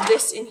definitely want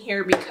this in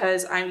here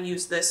because I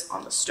use this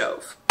on the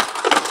stove.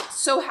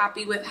 So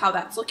happy with how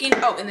that's looking.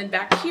 Oh, and then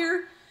back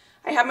here,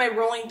 I have my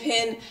rolling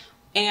pin,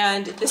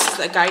 and this is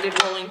a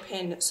guided rolling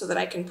pin so that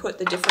I can put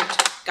the different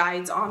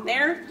guides on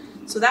there.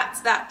 So that's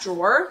that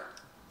drawer.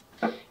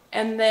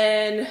 And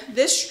then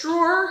this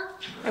drawer,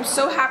 I'm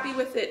so happy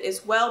with it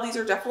as well. These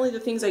are definitely the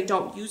things I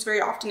don't use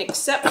very often,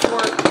 except for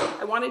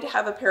I wanted to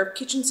have a pair of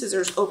kitchen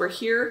scissors over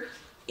here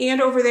and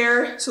over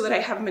there so that I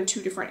have them in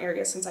two different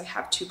areas since I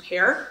have two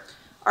pair.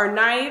 Our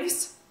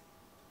knives,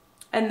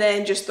 and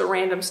then just the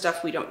random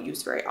stuff we don't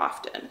use very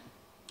often.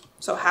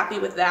 So happy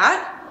with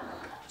that.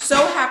 So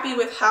happy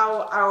with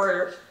how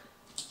our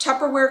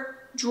Tupperware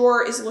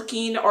drawer is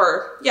looking,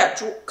 or yeah,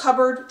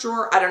 cupboard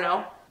drawer, I don't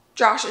know.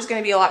 Josh is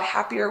gonna be a lot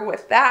happier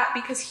with that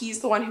because he's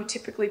the one who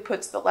typically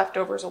puts the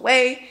leftovers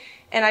away,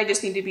 and I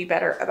just need to be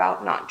better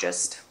about not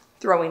just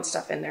throwing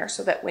stuff in there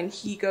so that when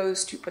he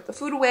goes to put the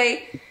food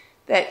away,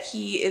 that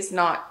he is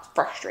not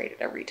frustrated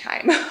every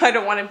time. I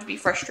don't want him to be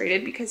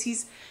frustrated because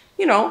he's,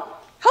 you know,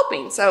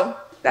 helping, so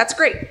that's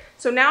great.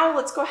 So now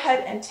let's go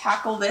ahead and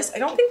tackle this. I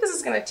don't think this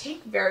is gonna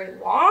take very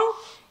long.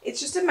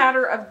 It's just a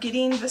matter of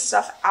getting the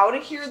stuff out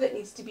of here that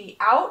needs to be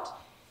out,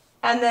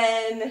 and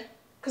then,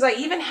 because I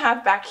even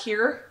have back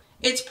here,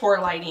 it's poor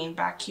lighting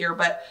back here,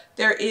 but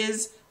there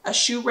is a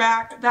shoe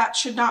rack that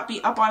should not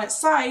be up on its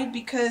side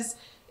because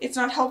it's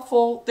not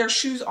helpful. There's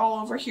shoes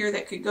all over here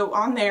that could go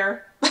on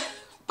there,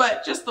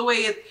 but just the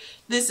way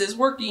this is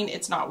working,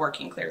 it's not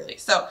working clearly.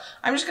 So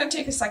I'm just gonna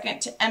take a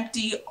second to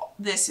empty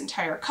this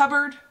entire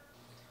cupboard.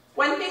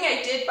 One thing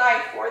I did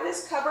buy for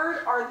this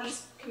cupboard are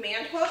these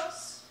command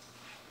hooks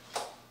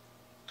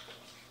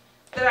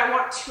that I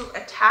want to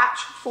attach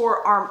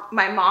for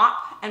my mop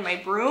and my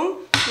broom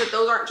so that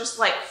those aren't just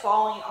like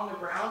falling on the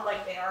ground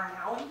like they are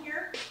now in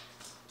here.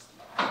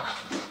 And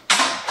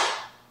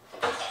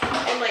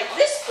like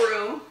this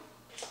broom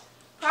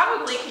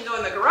probably can go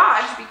in the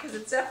garage because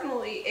it's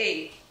definitely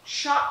a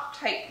shop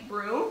type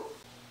broom.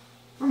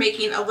 We're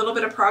making a little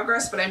bit of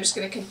progress, but I'm just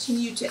going to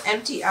continue to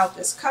empty out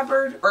this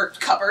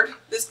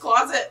this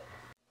closet.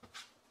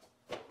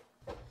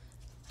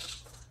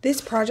 This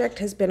project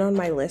has been on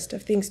my list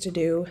of things to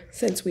do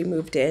since we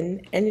moved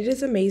in, and it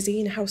is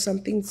amazing how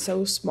something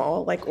so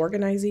small like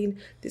organizing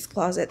this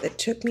closet that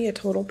took me a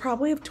total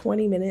probably of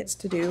 20 minutes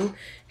to do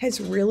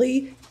has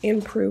really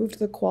improved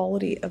the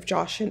quality of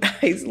Josh and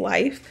I's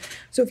life.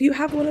 So if you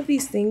have one of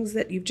these things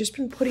that you've just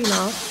been putting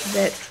off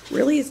that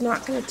really is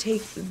not going to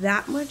take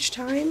that much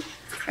time,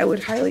 I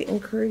would highly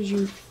encourage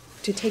you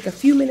to take a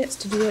few minutes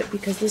to do it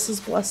because this has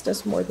blessed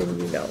us more than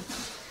you know.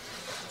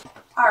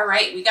 All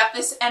right, we got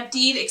this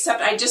emptied,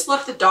 except I just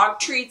left the dog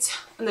treats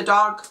and the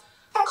dog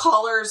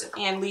collars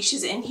and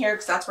leashes in here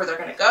because that's where they're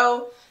gonna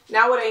go.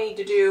 Now what I need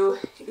to do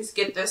is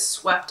get this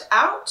swept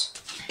out.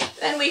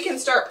 Then we can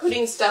start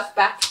putting stuff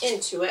back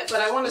into it,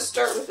 but I wanna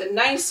start with a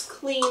nice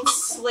clean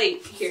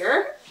slate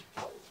here.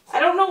 I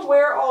don't know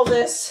where all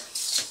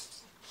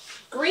this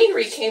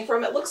greenery came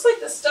from. It looks like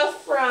the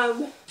stuff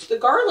from the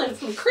garland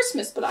from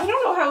Christmas, but I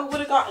don't know how it would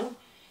have gotten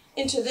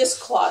into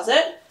this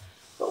closet.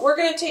 But we're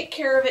going to take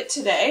care of it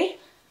today.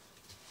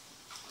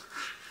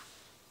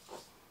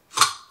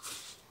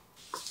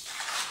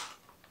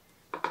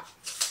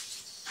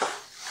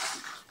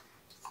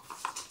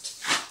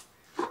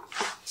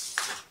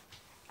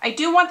 I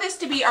do want this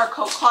to be our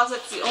coat closet.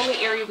 It's the only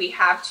area we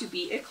have to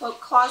be a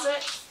coat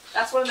closet.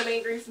 That's one of the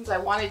main reasons I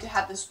wanted to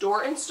have this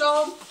door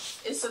installed,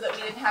 is so that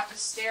we didn't have to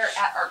stare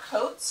at our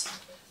coats.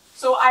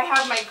 So I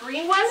have my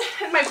green one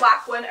and my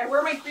black one. I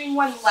wear my green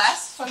one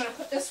less, so I'm going to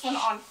put this one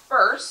on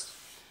first.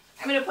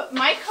 I'm going to put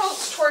my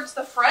coats towards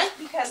the front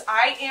because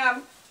I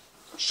am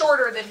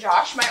shorter than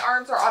Josh. My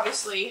arms are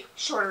obviously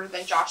shorter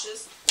than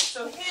Josh's.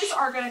 So his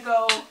are going to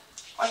go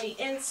on the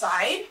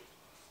inside.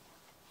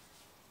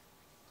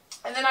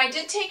 And then I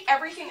did take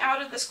everything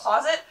out of this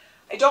closet.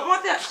 I don't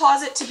want that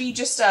closet to be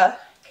just a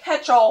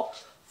catch-all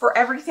for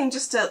everything,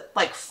 just to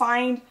like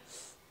find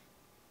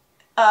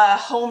a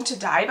home to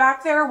die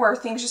back there where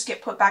things just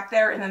get put back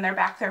there and then they're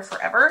back there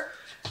forever.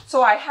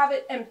 So I have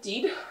it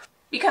emptied.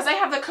 Because I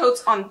have the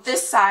coats on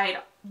this side,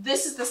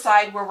 this is the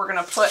side where we're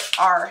going to put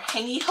our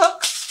hangy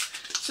hooks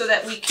so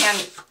that we can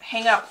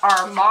hang up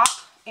our mop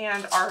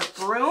and our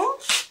broom.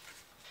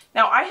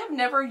 Now, I have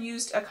never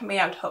used a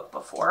command hook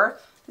before.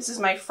 This is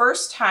my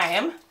first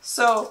time.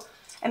 So,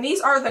 and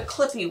these are the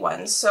clippy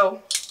ones.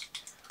 So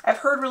I've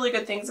heard really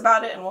good things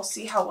about it, and we'll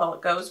see how well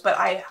it goes, but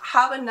I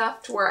have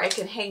enough to where I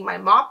can hang my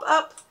mop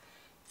up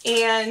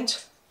and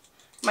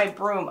my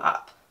broom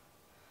up.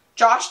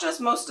 Josh does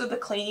most of the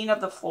cleaning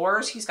of the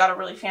floors. He's got a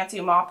really fancy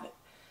mop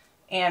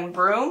and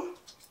broom,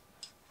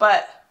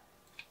 but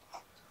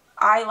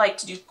I like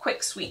to do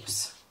quick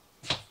sweeps.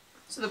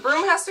 So the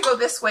broom has to go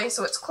this way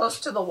so it's close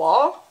to the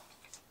wall.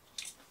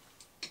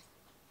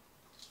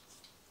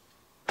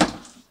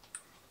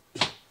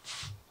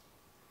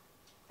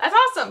 That's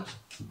awesome.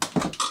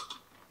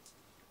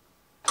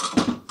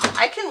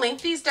 I can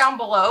link these down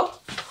below.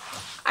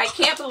 I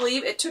can't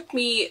believe it took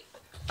me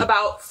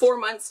about 4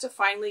 months to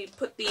finally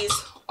put these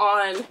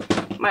on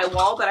my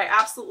wall, but I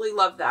absolutely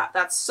love that.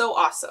 That's so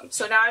awesome.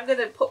 So now I'm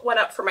gonna put one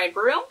up for my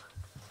broom.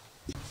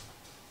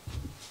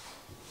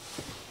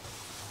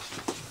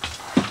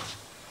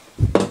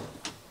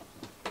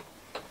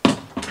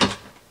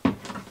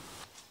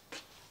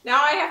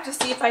 Now I have to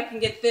see if I can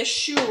get this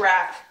shoe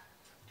rack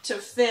to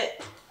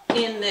fit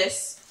in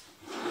this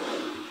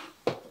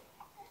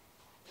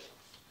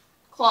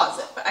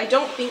closet, but I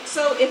don't think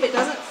so. If it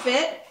doesn't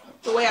fit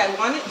the way I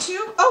want it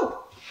to,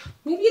 oh,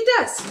 maybe it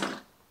does.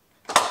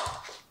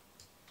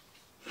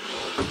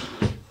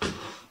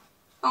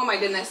 Oh my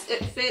goodness,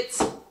 it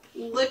fits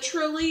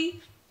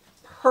literally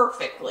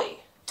perfectly.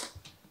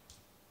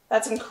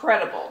 That's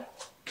incredible.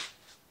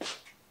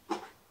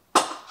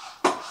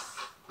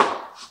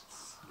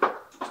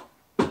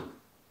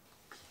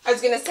 I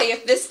was gonna say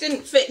if this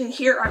didn't fit in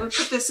here, I would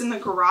put this in the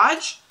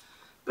garage,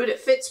 but it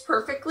fits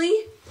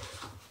perfectly.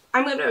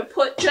 I'm gonna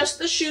put just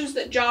the shoes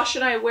that Josh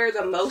and I wear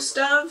the most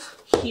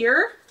of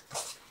here.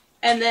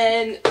 And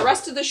then the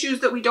rest of the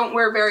shoes that we don't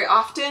wear very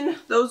often,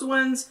 those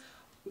ones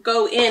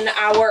go in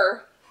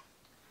our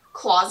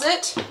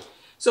closet.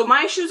 So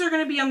my shoes are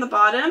gonna be on the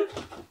bottom.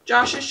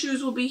 Josh's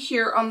shoes will be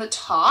here on the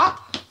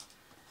top.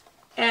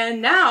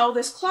 And now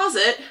this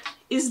closet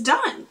is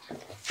done.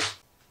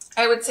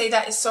 I would say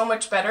that is so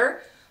much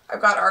better.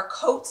 I've got our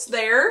coats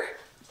there,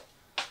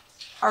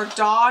 our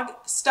dog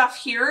stuff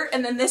here,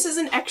 and then this is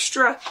an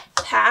extra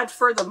pad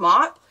for the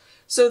mop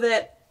so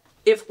that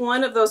if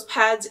one of those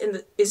pads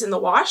is in the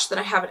wash, then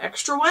I have an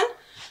extra one.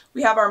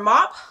 We have our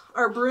mop,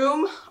 our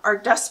broom, our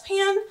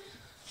dustpan,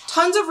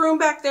 tons of room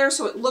back there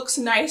so it looks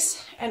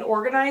nice and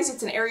organized.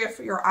 It's an area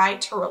for your eye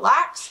to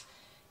relax.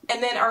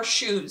 And then our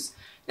shoes.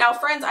 Now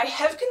friends, I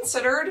have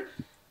considered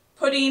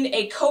putting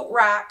a coat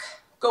rack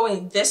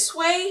going this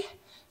way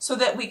so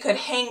that we could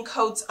hang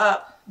coats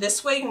up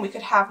this way and we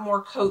could have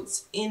more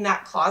coats in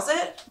that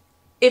closet.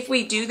 If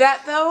we do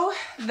that though,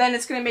 then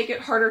it's gonna make it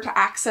harder to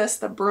access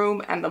the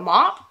broom and the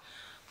mop.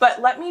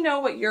 But let me know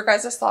what your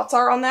guys' thoughts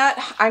are on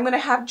that. I'm gonna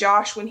have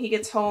Josh, when he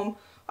gets home,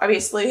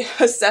 obviously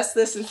assess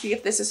this and see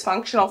if this is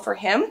functional for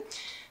him.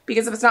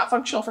 Because if it's not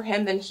functional for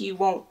him, then he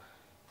won't,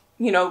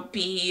 you know,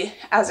 be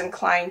as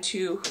inclined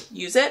to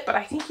use it. But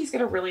I think he's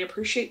gonna really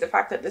appreciate the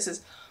fact that this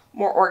is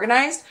more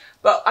organized.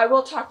 But I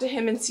will talk to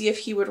him and see if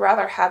he would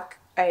rather have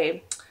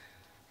a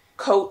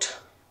coat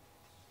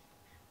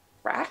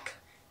rack.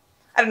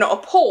 I don't know, a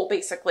pole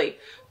basically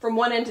from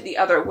one end to the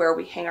other where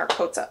we hang our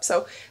coats up.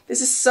 So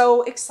this is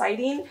so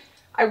exciting.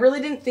 I really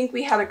didn't think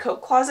we had a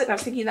coat closet, and I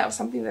was thinking that was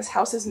something this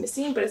house is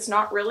missing, but it's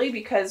not really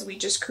because we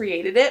just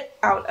created it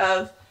out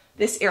of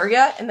this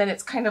area. And then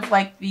it's kind of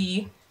like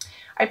the,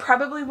 I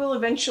probably will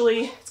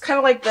eventually, it's kind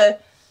of like the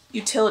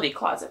utility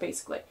closet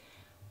basically.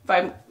 If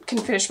I can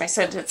finish my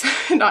sentence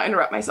and not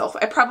interrupt myself,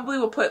 I probably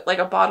will put like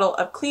a bottle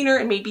of cleaner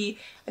and maybe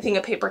a thing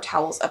of paper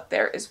towels up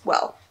there as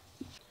well.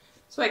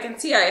 So I can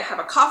see I have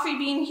a coffee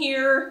bean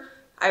here.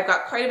 I've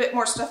got quite a bit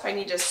more stuff I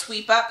need to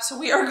sweep up. So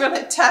we are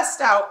gonna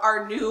test out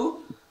our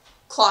new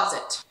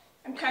closet.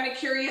 I'm kind of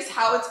curious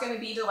how it's gonna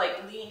be to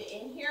like lean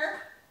in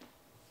here.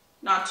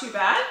 Not too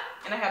bad.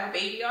 And I have a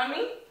baby on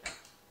me.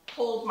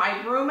 Pulled my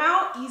broom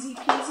out, easy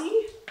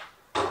peasy.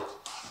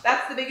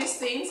 That's the biggest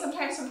thing.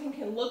 Sometimes something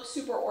can look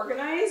super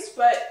organized,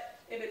 but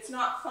if it's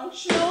not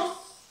functional,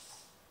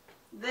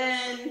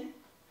 then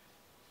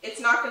it's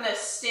not gonna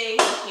stay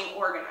looking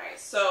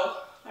organized. So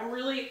I'm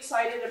really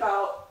excited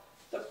about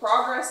the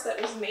progress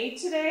that was made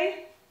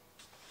today.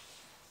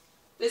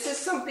 This is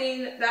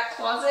something, that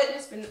closet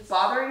has been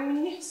bothering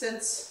me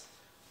since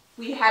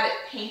we had it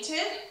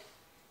painted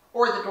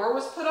or the door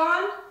was put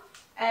on,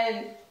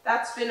 and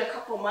that's been a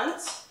couple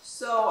months.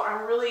 So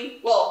I'm really,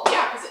 well,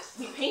 yeah, because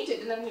we painted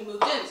and then we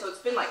moved in, so it's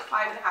been like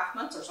 5.5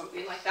 months or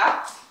something like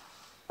that.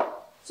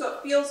 So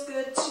it feels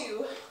good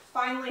to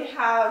finally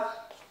have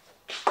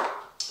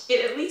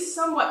it at least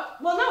somewhat,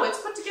 well no, it's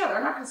put together.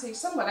 I'm not gonna say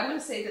somewhat, I'm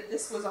gonna say that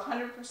this was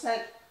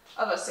 100%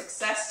 of a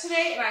success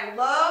today, and I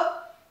love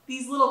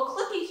these little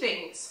clippy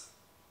things.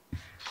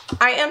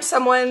 I am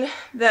someone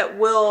that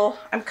will,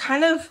 I'm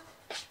kind of,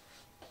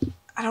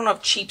 I don't know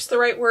if cheap's the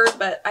right word,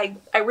 but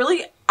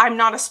I'm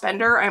not a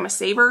spender, I'm a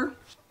saver.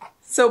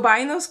 So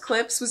buying those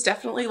clips was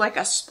definitely like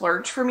a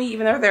splurge for me,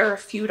 even though they're a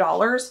few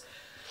dollars.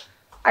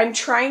 I'm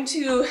trying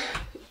to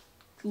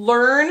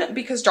learn,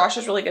 because Josh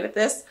is really good at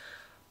this,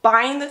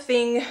 buying the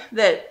thing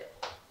that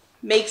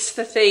makes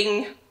the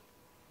thing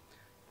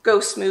go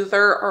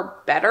smoother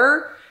or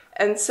better.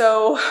 And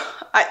so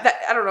I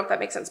don't know if that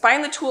makes sense.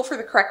 Buying the tool for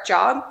the correct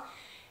job.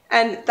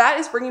 And that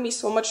is bringing me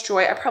so much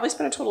joy. I probably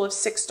spent a total of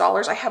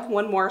 $6. I have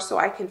one more so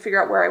I can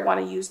figure out where I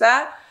want to use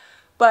that.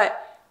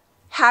 But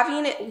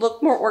having it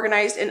look more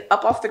organized and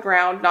up off the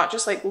ground, not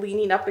just like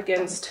leaning up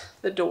against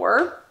the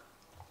door,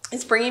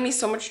 is bringing me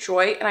so much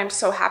joy. And I'm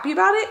so happy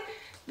about it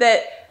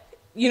that,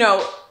 you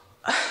know,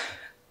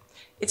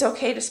 it's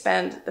okay to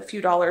spend the few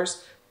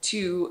dollars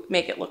to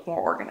make it look more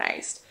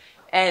organized.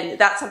 And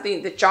that's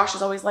something that Josh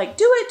is always like,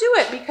 do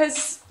it,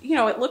 because, you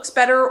know, it looks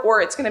better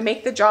or it's going to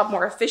make the job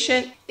more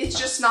efficient. It's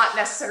just not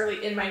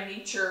necessarily in my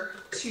nature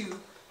to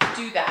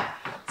do that.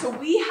 So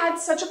we had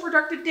such a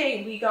productive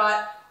day. We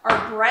got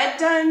our bread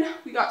done.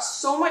 We got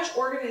so much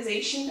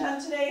organization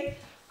done today.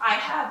 I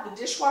have the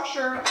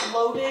dishwasher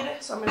loaded,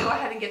 so I'm going to go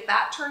ahead and get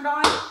that turned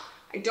on.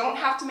 I don't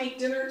have to make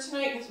dinner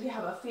tonight because we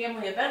have a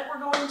family event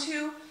we're going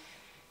to.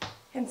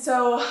 And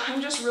so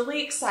I'm just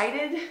really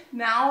excited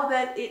now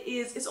that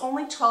it's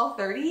only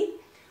 12:30.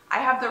 I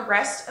have the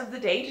rest of the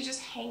day to just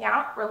hang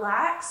out,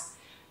 relax,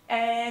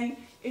 and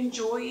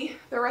enjoy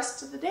the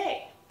rest of the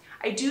day.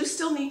 I do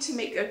still need to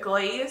make a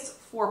glaze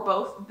for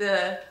both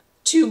the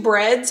two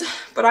breads,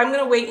 but I'm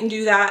gonna wait and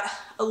do that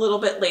a little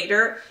bit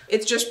later.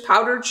 It's just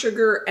powdered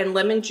sugar and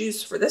lemon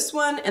juice for this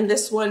one, and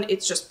this one,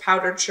 it's just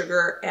powdered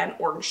sugar and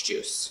orange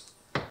juice.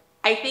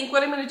 I think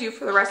what I'm going to do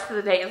for the rest of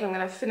the day is I'm going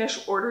to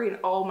finish ordering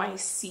all my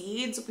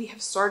seeds. We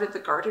have started the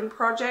garden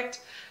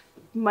project.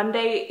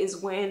 Monday is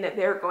when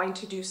they're going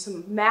to do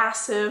some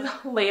massive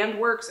land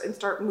works and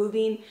start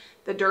moving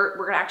the dirt.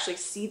 We're going to actually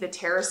see the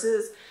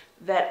terraces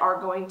that are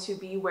going to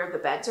be where the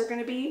beds are going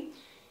to be.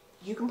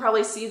 You can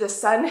probably see the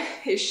sun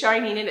is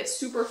shining and it's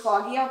super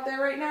foggy out there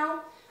right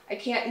now. I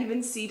can't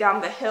even see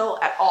down the hill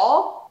at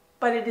all,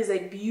 but it is a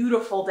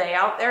beautiful day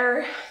out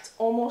there. It's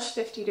almost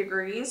 50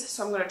 degrees,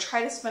 so I'm going to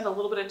try to spend a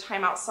little bit of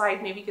time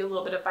outside, maybe get a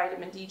little bit of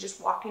vitamin D,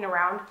 just walking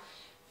around,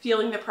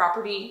 feeling the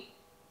property,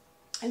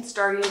 and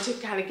starting to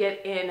kind of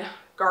get in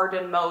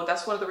garden mode.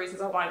 That's one of the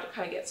reasons I wanted to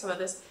kind of get some of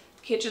this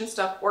kitchen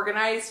stuff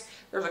organized.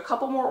 There's a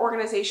couple more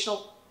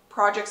organizational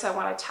projects I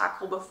want to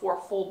tackle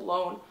before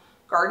full-blown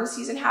garden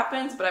season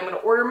happens, but I'm going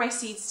to order my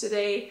seeds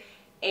today,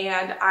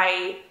 and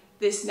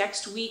this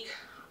next week,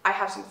 I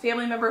have some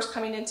family members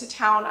coming into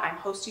town. I'm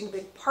hosting a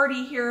big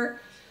party here.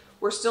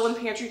 We're still in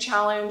Pantry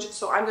Challenge,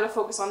 so I'm gonna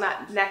focus on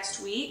that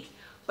next week,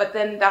 but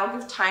then that'll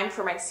give time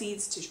for my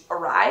seeds to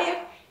arrive,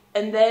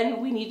 and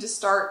then we need to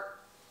start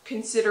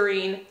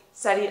considering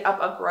setting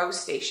up a grow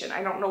station.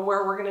 I don't know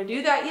where we're gonna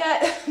do that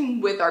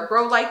yet with our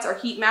grow lights, our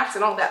heat maps,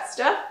 and all that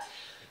stuff.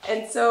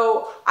 And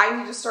so I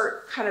need to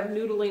start kind of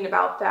noodling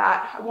about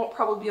that. I won't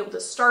probably be able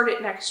to start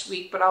it next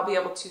week, but I'll be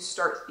able to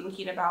start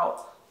thinking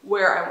about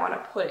where I want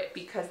to put it,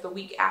 because the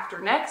week after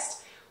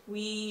next,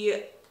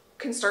 we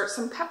can start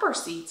some pepper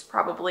seeds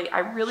probably. I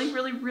really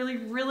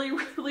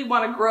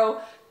want to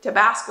grow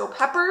Tabasco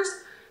peppers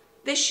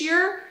this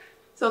year.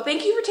 So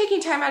thank you for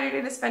taking time out of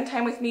your day to spend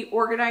time with me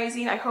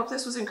organizing. I hope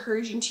this was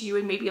encouraging to you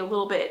and maybe a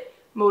little bit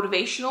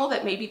motivational,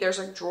 that maybe there's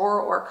a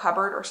drawer or a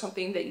cupboard or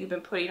something that you've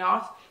been putting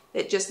off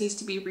that just needs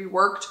to be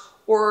reworked,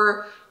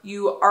 or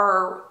you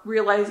are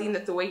realizing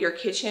that the way your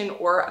kitchen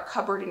or a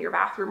cupboard in your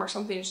bathroom or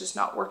something is just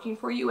not working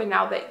for you. And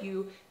now that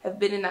you have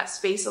been in that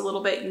space a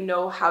little bit, you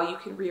know how you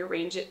can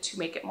rearrange it to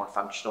make it more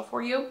functional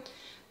for you.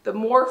 The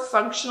more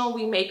functional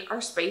we make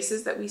our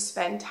spaces that we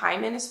spend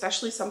time in,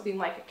 especially something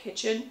like a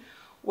kitchen,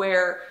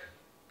 where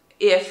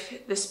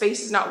if the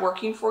space is not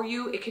working for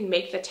you, it can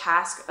make the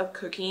task of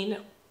cooking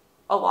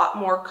a lot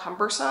more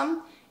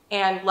cumbersome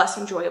and less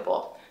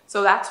enjoyable.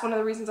 So that's one of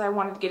the reasons I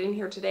wanted to get in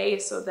here today,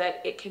 is so that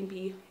it can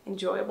be an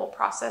enjoyable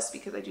process,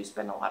 because I do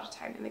spend a lot of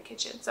time in the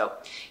kitchen. So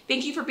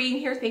thank you for being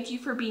here. Thank you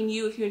for being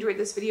you. If you enjoyed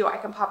this video, I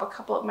can pop a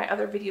couple of my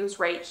other videos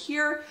right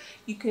here.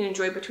 You can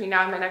enjoy between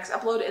now and my next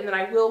upload, and then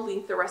I will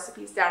link the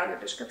recipes down in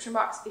the description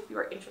box if you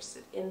are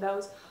interested in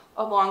those,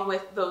 along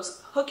with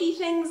those hooky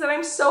things that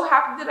I'm so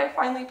happy that I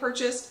finally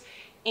purchased,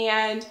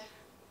 and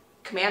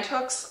command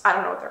hooks, I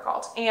don't know what they're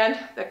called, and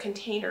the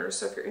containers.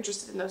 So if you're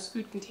interested in those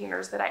food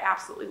containers that I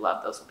absolutely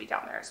love, those will be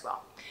down there as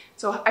well.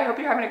 So I hope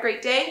you're having a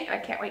great day, and I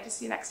can't wait to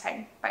see you next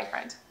time. Bye,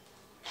 friend.